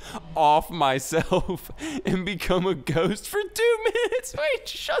gonna off myself and become a ghost for 2 minutes. Wait,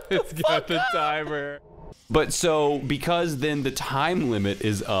 shut the fuck up. The timer. But so, because then the time limit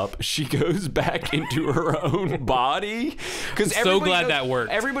is up, she goes back into her own body. Because so glad that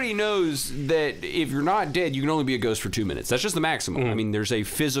worked. Everybody knows that if you're not dead, you can only be a ghost for 2 minutes. That's just the maximum. I mean, there's a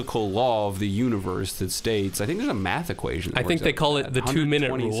physical law of the universe that states, I think there's a math equation. I think they call it the 2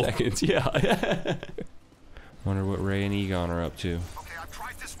 minute rule. Seconds. Yeah. Wonder what Ray and Egon are up to. Okay, I've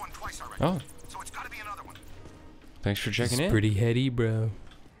tried this one twice already. Oh. So it's gotta be another one. Thanks for checking in. Pretty heady, bro.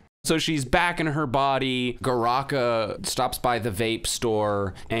 So she's back in her body. Garaka stops by the vape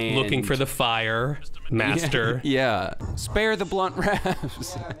store and looking for the Firemaster. Yeah. Spare the blunt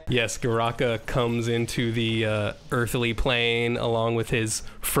wraps. Yes, Garaka comes into the earthly plane along with his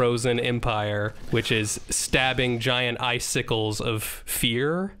frozen empire, which is stabbing giant icicles of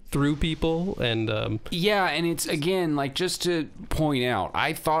fear through people. And yeah, and it's, again, like, just to point out,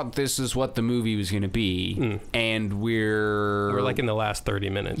 I thought this is what the movie was going to be, and we're like in the last 30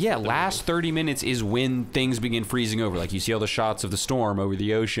 minutes. Yeah, last 30 minutes is when things begin freezing over. Like, you see all the shots of the storm over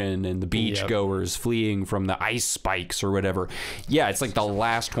the ocean and the beachgoers fleeing from the ice spikes or whatever. Yeah, it's like the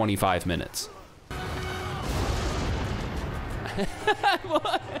last 25 minutes.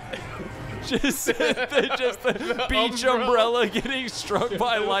 Just the beach umbrella getting struck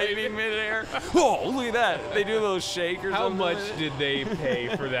by lightning midair. Oh, look at that. They do a little shake or something. How much did they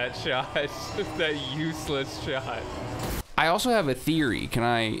pay for that shot? That useless shot. I also have a theory. Can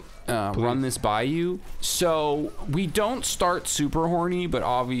I run this by you? So we don't start super horny, but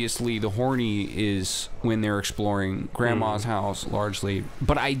obviously the horny is when they're exploring Grandma's house largely.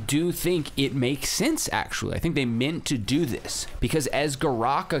 But I do think it makes sense, actually. I think they meant to do this because as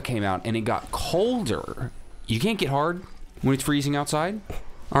Garaka came out and it got colder, you can't get hard when it's freezing outside.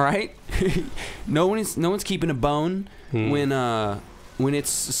 All right, no one's keeping a bone when it's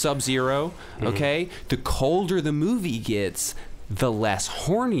sub-zero. Okay, the colder the movie gets, the less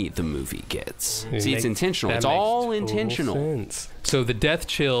horny the movie gets. See, it's intentional. It's all intentional. Sense. So the death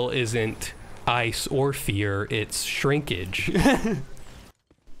chill isn't ice or fear, it's shrinkage.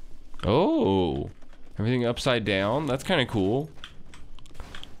 Oh, everything upside down. That's kind of cool.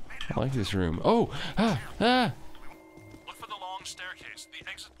 I like this room. Oh, Look for the long staircase. The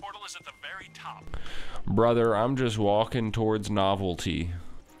exit portal is at the very top. Brother, I'm just walking towards novelty.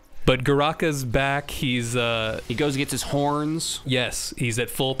 But Garaka's back. He goes and gets his horns. Yes, he's at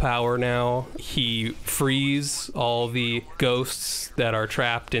full power now. He frees all the ghosts that are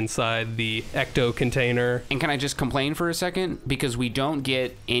trapped inside the ecto container. And can I just complain for a second? Because we don't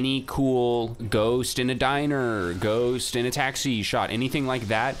get any cool ghost in a diner, ghost in a taxi shot, anything like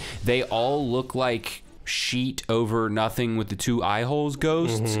that. They all look like sheet over nothing with the two eye holes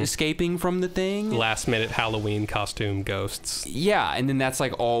ghosts escaping from the thing. Last minute Halloween costume ghosts. Yeah, and then that's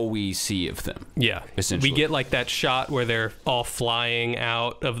like all we see of them. Yeah. Essentially. We get like that shot where they're all flying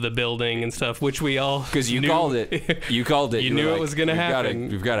out of the building and stuff, which we all Because you called it. You called it. You knew it was going to happen.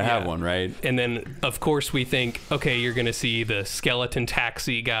 We've got to have one, right? And then, of course, we think, okay, you're going to see the skeleton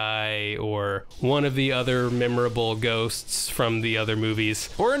taxi guy or one of the other memorable ghosts from the other movies.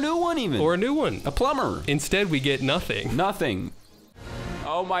 Or a new one even. Or a new one. A plumber. Instead, we get nothing. Nothing.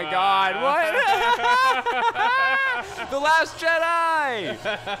 Oh my God! What? The Last Jedi!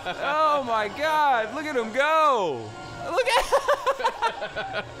 Oh my God! Look at him go! Look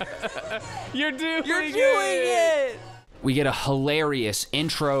at. You're doing it! We get a hilarious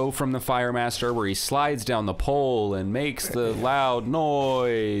intro from the Firemaster where he slides down the pole and makes the loud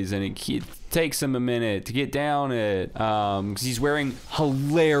noise, and it takes him a minute to get down it because he's wearing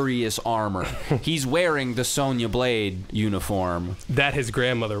hilarious armor. He's wearing the Sonya Blade uniform that his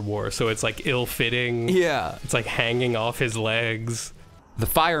grandmother wore, so it's like ill-fitting. Yeah. It's like hanging off his legs. The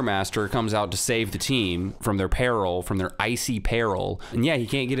Firemaster comes out to save the team from their peril, from their icy peril, and yeah, he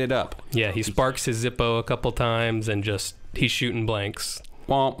can't get it up. Yeah, he sparks his Zippo a couple times and he's shooting blanks.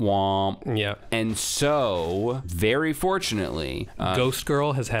 Womp womp. Yeah. And so, very fortunately, Ghost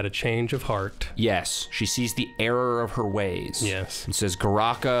Girl has had a change of heart. Yes. She sees the error of her ways. Yes. And says,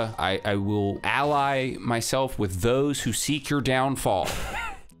 Garaka, I will ally myself with those who seek your downfall.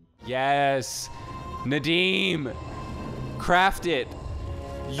 Yes. Nadim. Craft it.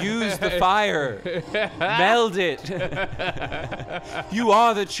 Use the fire. Meld it. You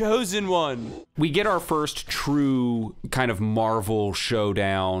are the chosen one. We get our first true kind of Marvel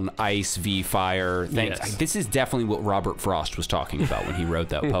showdown, ice v fire. Yes. This is definitely what Robert Frost was talking about when he wrote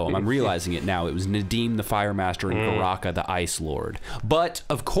that poem. I'm realizing it now. It was Nadim the Firemaster and Garaka the Ice Lord. But,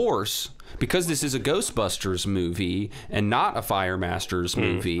 of course, because this is a Ghostbusters movie and not a Firemaster's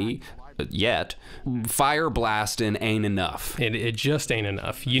movie, yet, fire blasting ain't enough. It just ain't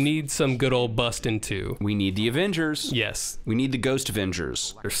enough. You need some good old busting too. We need the Avengers. Yes. We need the Ghost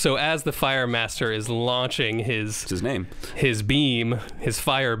Avengers. So as the Firemaster is launching his name, his beam, his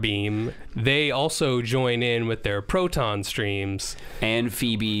fire beam, they also join in with their proton streams. And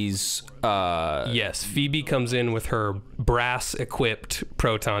Phoebe's yes, Phoebe comes in with her brass equipped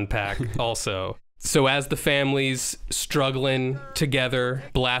proton pack also. So as the family's struggling together,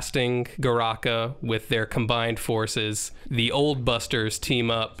 blasting Garaka with their combined forces, the old Busters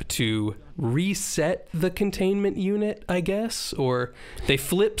team up to reset the containment unit, I guess? Or they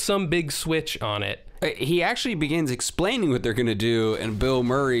flip some big switch on it. He actually begins explaining what they're going to do, and Bill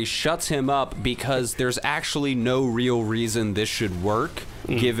Murray shuts him up because there's actually no real reason this should work,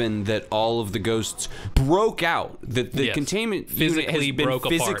 given that all of the ghosts broke out. The containment unit has been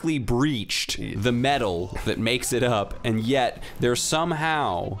physically breached, the metal that makes it up, and yet they're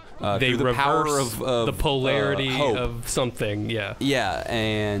somehow, they through the power of the polarity hope, of something, yeah. Yeah,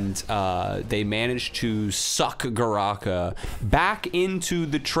 and they managed to suck Garaka back into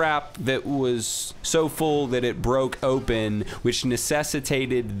the trap that was so full that it broke open, which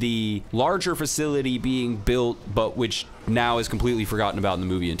necessitated the larger facility being built, but which now is completely forgotten about in the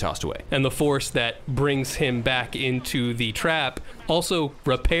movie and tossed away. And the force that brings him back into the trap also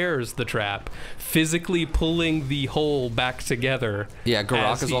repairs the trap, physically pulling the hole back together. Yeah,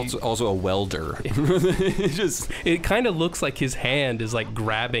 Garaka's also a welder. It kind of looks like his hand is like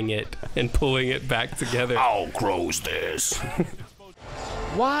grabbing it and pulling it back together. How grows this?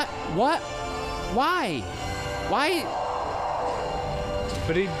 What? Why?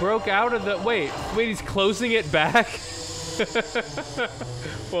 But he broke out of the... Wait, he's closing it back?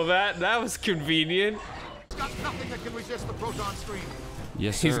 Well, that was convenient. He's got nothing that can resist the proton stream.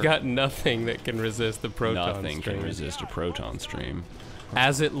 Yes, sir. He's got nothing that can resist the proton stream. Nothing can resist a proton stream.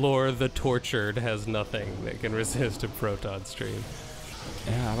 As it lore, the tortured has nothing that can resist a proton stream.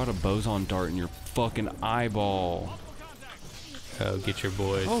 Yeah, how about a boson dart in your fucking eyeball? Oh, get your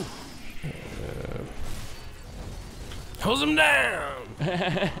boys. Oh. Hose him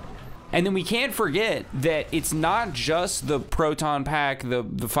down! And then we can't forget that it's not just the proton pack, the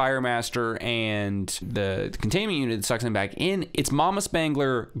Firemaster, and the containment unit that sucks him back in. It's Mama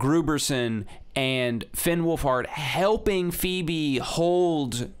Spangler, Gruberson, and Finn Wolfhard helping Phoebe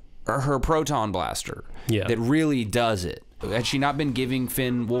hold her proton blaster. Yeah. That really does it. Had she not been giving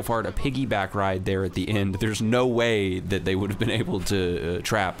Finn Wolfhard a piggyback ride there at the end, there's no way that they would have been able to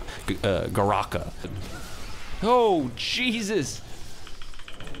trap Garaka. Oh, Jesus.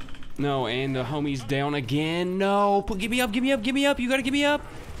 No, and the homie's down again. No, give me up, give me up, give me up. You gotta give me up.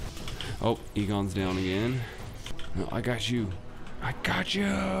 Oh, Egon's down again. No, I got you. I got you.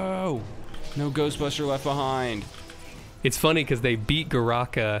 No Ghostbuster left behind. It's funny because they beat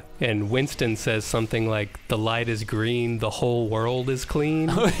Garaka, and Winston says something like, "The light is green, the whole world is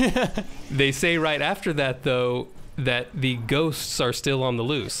clean." They say right after that, though, that the ghosts are still on the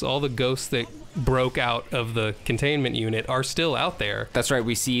loose. All the ghosts that broke out of the containment unit are still out there. That's right.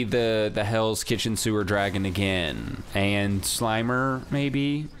 We see the Hell's Kitchen Sewer Dragon again. And Slimer,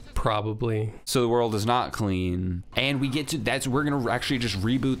 maybe? Probably. So the world is not clean. And we get to, we're going to actually just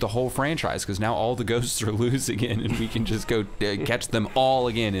reboot the whole franchise, because now all the ghosts are loose again, and we can just go catch them all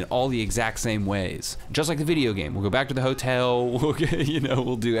again in all the exact same ways. Just like the video game. We'll go back to the hotel.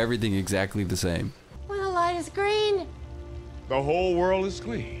 We'll do everything exactly the same. When the light is green. The whole world is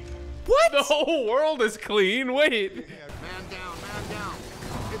clean. What? The whole world is clean? Wait. Man down, man down.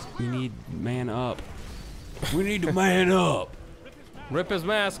 We need man up. We need to man up. Rip his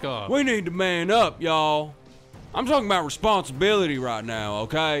mask off. We need to man up, y'all. I'm talking about responsibility right now,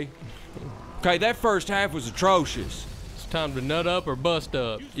 okay? Okay, that first half was atrocious. It's time to nut up or bust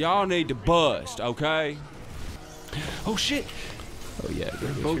up. Y'all need to bust, okay? Oh, shit. Oh, yeah.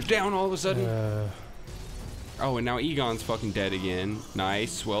 They're both down all of a sudden. Oh, and now Egon's fucking dead again.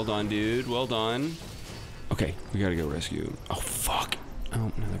 Nice. Well done, dude. Well done. Okay, we gotta go rescue. Oh, fuck.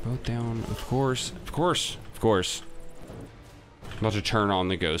 Oh, no, they're both down. Of course. Of course. Of course. I'm about to turn on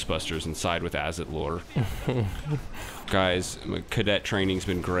the Ghostbusters and side with Azitlor. Guys, my cadet training's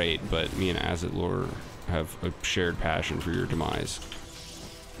been great, but me and Azitlor have a shared passion for your demise.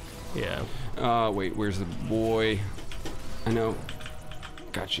 Yeah. Wait, where's the boy? I know.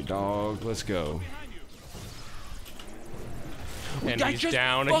 Got you, dog. Let's go. And I he's just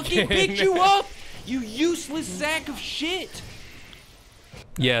down fucking again. picked you up, you useless sack of shit.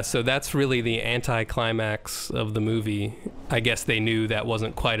 Yeah, so that's really the anticlimax of the movie. I guess they knew that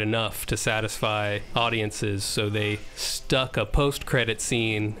wasn't quite enough to satisfy audiences, so they stuck a post-credit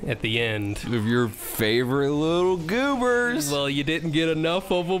scene at the end. Of your favorite little goobers. Well, you didn't get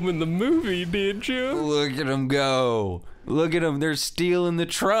enough of them in the movie, did you? Look at them go. Look at them, they're stealing the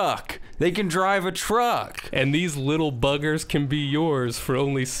truck. They can drive a truck. And these little buggers can be yours for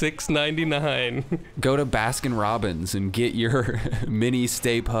only $6.99. Go to Baskin Robbins and get your mini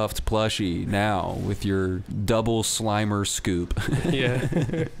Stay Puft plushie now with your double Slimer scoop. Yeah.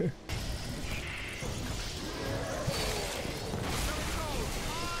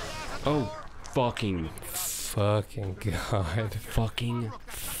 Oh, fucking God. Fucking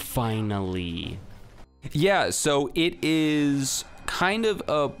finally. Yeah, so it is kind of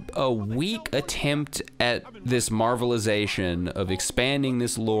a weak attempt at this Marvelization of expanding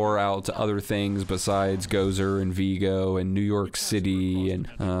this lore out to other things besides Gozer and Vigo and New York City and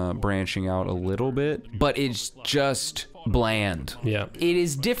branching out a little bit. But it's just bland. Yeah. It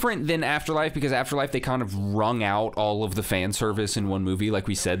is different than Afterlife, because Afterlife, they kind of wrung out all of the fan service in one movie. Like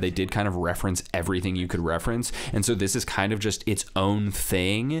we said, they did kind of reference everything you could reference. And so this is kind of just its own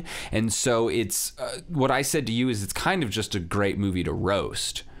thing. And so it's, what I said to you is it's kind of just a great movie to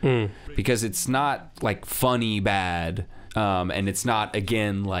roast. Because it's not like funny bad. And it's not,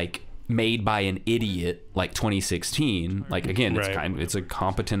 again, like made by an idiot like 2016. Like, again, it's it's a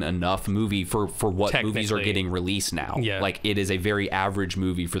competent enough movie for what movies are getting released now. Yeah. Like, it is a very average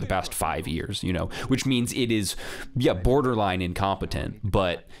movie for the past 5 years, you know, which means it is borderline incompetent,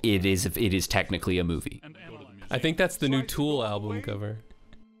 but it is technically a movie. I think that's the new Tool album cover.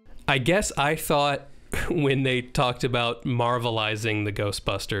 I guess I thought when they talked about Marvelizing the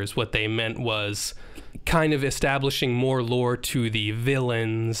Ghostbusters, what they meant was kind of establishing more lore to the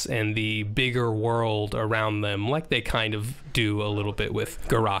villains and the bigger world around them, like they kind of do a little bit with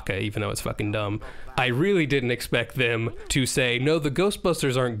Garaka, even though it's fucking dumb. I really didn't expect them to say, no, the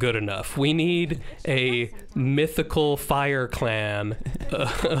Ghostbusters aren't good enough. We need a mythical fire clan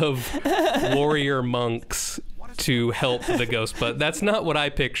of warrior monks to help the Ghostbusters. That's not what I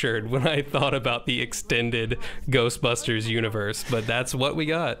pictured when I thought about the extended Ghostbusters universe, but that's what we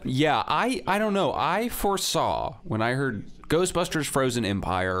got. Yeah, I don't know. I foresaw when I heard Ghostbusters Frozen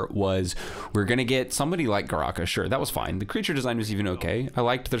Empire was, we're going to get somebody like Garaka. Sure, that was fine. The creature design was even okay. I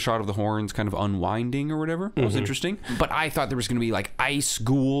liked the shot of the horns kind of unwinding or whatever. That was interesting. But I thought there was going to be like ice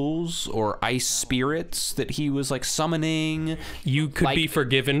ghouls or ice spirits that he was like summoning. You could be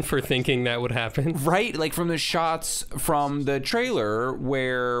forgiven for thinking that would happen. Right? Like from the shots from the trailer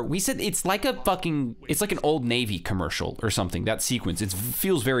where we said it's like an Old Navy commercial or something. That sequence, it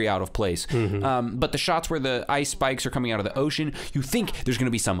feels very out of place. But the shots where the ice spikes are coming out of the ocean, you think there's going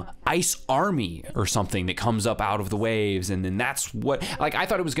to be some ice army or something that comes up out of the waves, and then that's what, like, I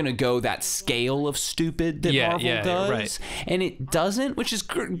thought it was going to go that scale of stupid that Marvel does, right. And it doesn't, which is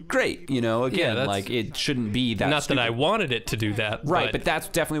great, you know. Again, like, it shouldn't be that not stupid. That I wanted it to do that, right? But that's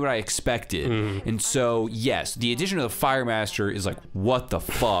definitely what I expected. And so, yes, the addition of the Firemaster is like, what the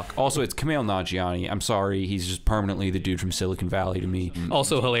fuck? Also, it's Kumail Nanjiani. I'm sorry, he's just permanently the dude from Silicon Valley to me.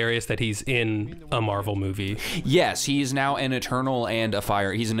 Also hilarious that he's in a Marvel movie. Yes, he is now an Eternal and a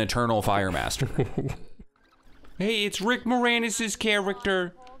Fire. He's an Eternal Firemaster. Hey, it's Rick Moranis'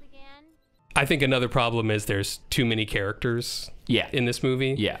 character. I think another problem is there's too many characters in this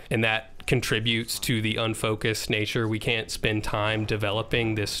movie. Yeah. And that contributes to the unfocused nature. We can't spend time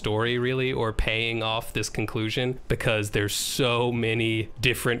developing this story really or paying off this conclusion because there's so many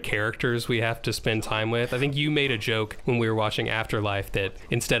different characters we have to spend time with. I think you made a joke when we were watching Afterlife that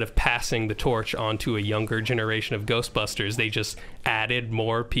instead of passing the torch on to a younger generation of Ghostbusters, they just added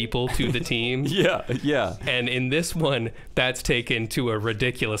more people to the team. Yeah. And in this one, that's taken to a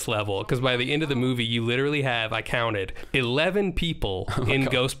ridiculous level because by the end of the movie, you literally have, I counted, 11 people in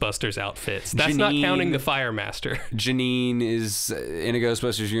Ghostbusters outfits. That's not counting the Firemaster. Janine is in a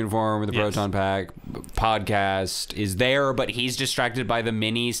Ghostbusters uniform with a proton pack. Podcast is there, but he's distracted by the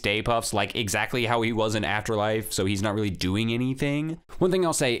mini Stay Puffs, like exactly how he was in Afterlife, so he's not really doing anything. One thing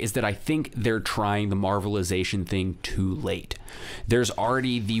I'll say is that I think they're trying the Marvelization thing too late. There's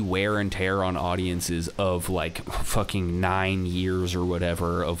already the wear and tear on audiences of like fucking 9 years or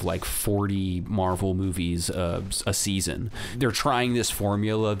whatever of like 40 Marvel movies a season. They're trying this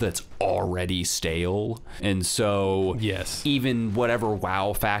formula that's already stale, and so even whatever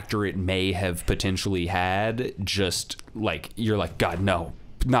wow factor it may have potentially had, just like you're like, God, no,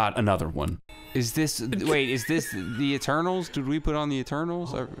 not another one. Is this the Eternals? Did we put on the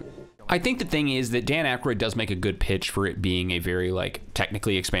Eternals? I think the thing is that Dan Aykroyd does make a good pitch for it being a very like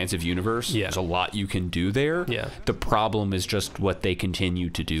technically expansive universe. There's a lot you can do there. The problem is just what they continue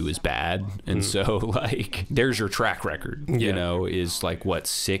to do is bad, and so like there's your track record. You know, is like what,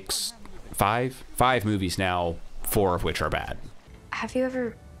 five movies now, 4 of which are bad. Have you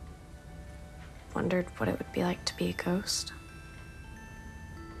ever wondered what it would be like to be a ghost?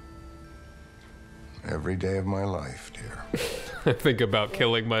 Every day of my life, dear. I think about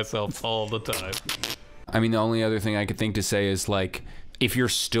killing myself all the time. I mean, the only other thing I could think to say is like, if you're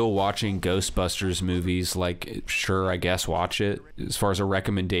still watching Ghostbusters movies, like, sure, I guess watch it. As far as a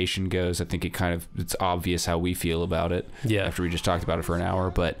recommendation goes, I think it's obvious how we feel about it. After we just talked about it for an hour,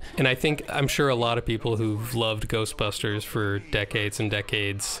 but. And I'm sure a lot of people who've loved Ghostbusters for decades and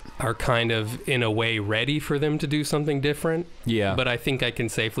decades are kind of, in a way, ready for them to do something different. But I think I can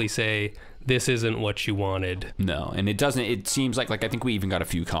safely say, this isn't what you wanted. No, and it doesn't. It seems like I think we even got a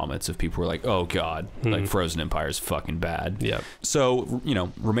few comments of people who were like, "Oh God, like Frozen Empire is fucking bad." So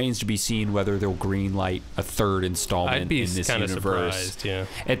remains to be seen whether they'll greenlight a third installment in this universe. Surprised,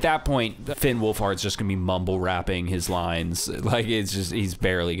 At that point, Finn Wolfhard's just gonna be mumble rapping his lines. Like it's just he's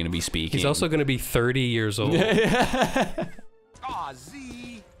barely gonna be speaking. He's also gonna be 30 years old. Aw,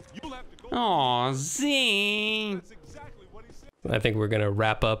 Z, you'll have to go. Aw, Z. I think we're going to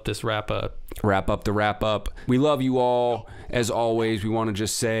wrap up this wrap-up. Wrap up the wrap-up. We love you all. As always, we want to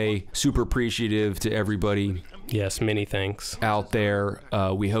just say super appreciative to everybody. Yes, many thanks. Out there.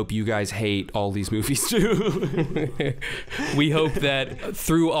 We hope you guys hate all these movies too. We hope that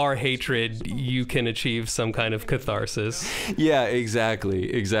through our hatred, you can achieve some kind of catharsis. Yeah, exactly.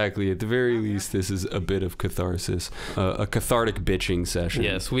 At the very least, this is a bit of catharsis. A cathartic bitching session.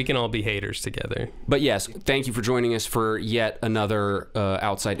 Yes, we can all be haters together. But yes, thank you for joining us for yet another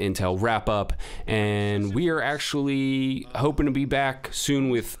Outside Intel wrap-up. And we are actually hoping to be back soon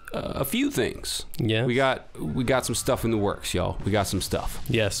with a few things. Yeah. We got some stuff in the works, y'all. We got some stuff.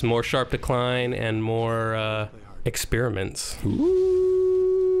 Yes, more Sharp Decline and more experiments.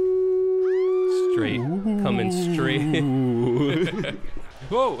 Coming straight.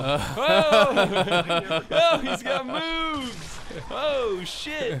 Whoa! Oh, he's got moves! Oh,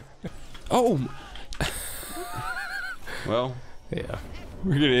 shit! Oh! Well, yeah.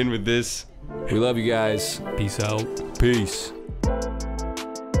 We're gonna end with this. We love you guys. Peace out. Peace.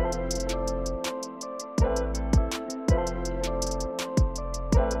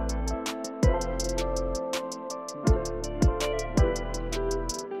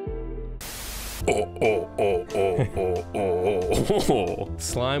 Oh.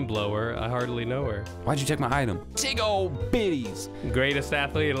 Slime blower. I hardly know her. Why'd you take my item? Big old bitties. Greatest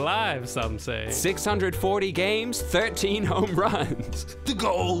athlete alive, some say. 640 games, 13 home runs. The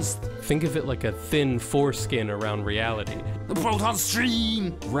goals. Think of it like a thin foreskin around reality. The proton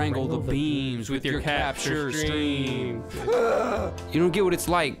stream. Wrangle the beams with your capture stream. You don't get what it's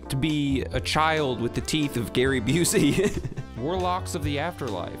like to be a child with the teeth of Gary Busey. Warlocks of the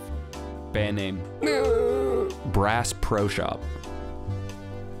Afterlife. Band name. Brass Pro Shop.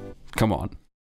 Come on.